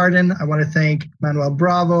Krista Harden. I want to thank Manuel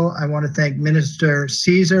Bravo. I want to thank Minister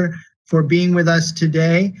Caesar for being with us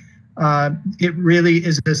today. It really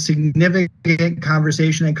is a significant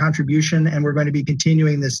conversation and contribution, and we're going to be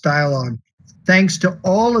continuing this dialogue. Thanks to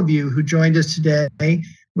all of you who joined us today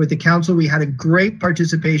with the Council. We had a great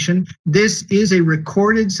participation. This is a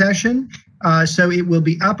recorded session, so it will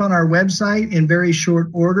be up on our website in very short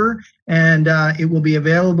order, and it will be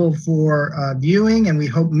available for viewing, and we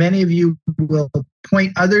hope many of you will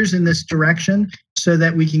point others in this direction so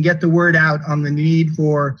that we can get the word out on the need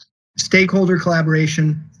for stakeholder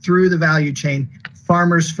collaboration through the value chain.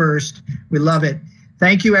 Farmers first. We love it.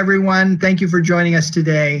 Thank you, everyone. Thank you for joining us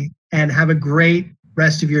today, and have a great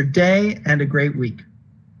rest of your day and a great week.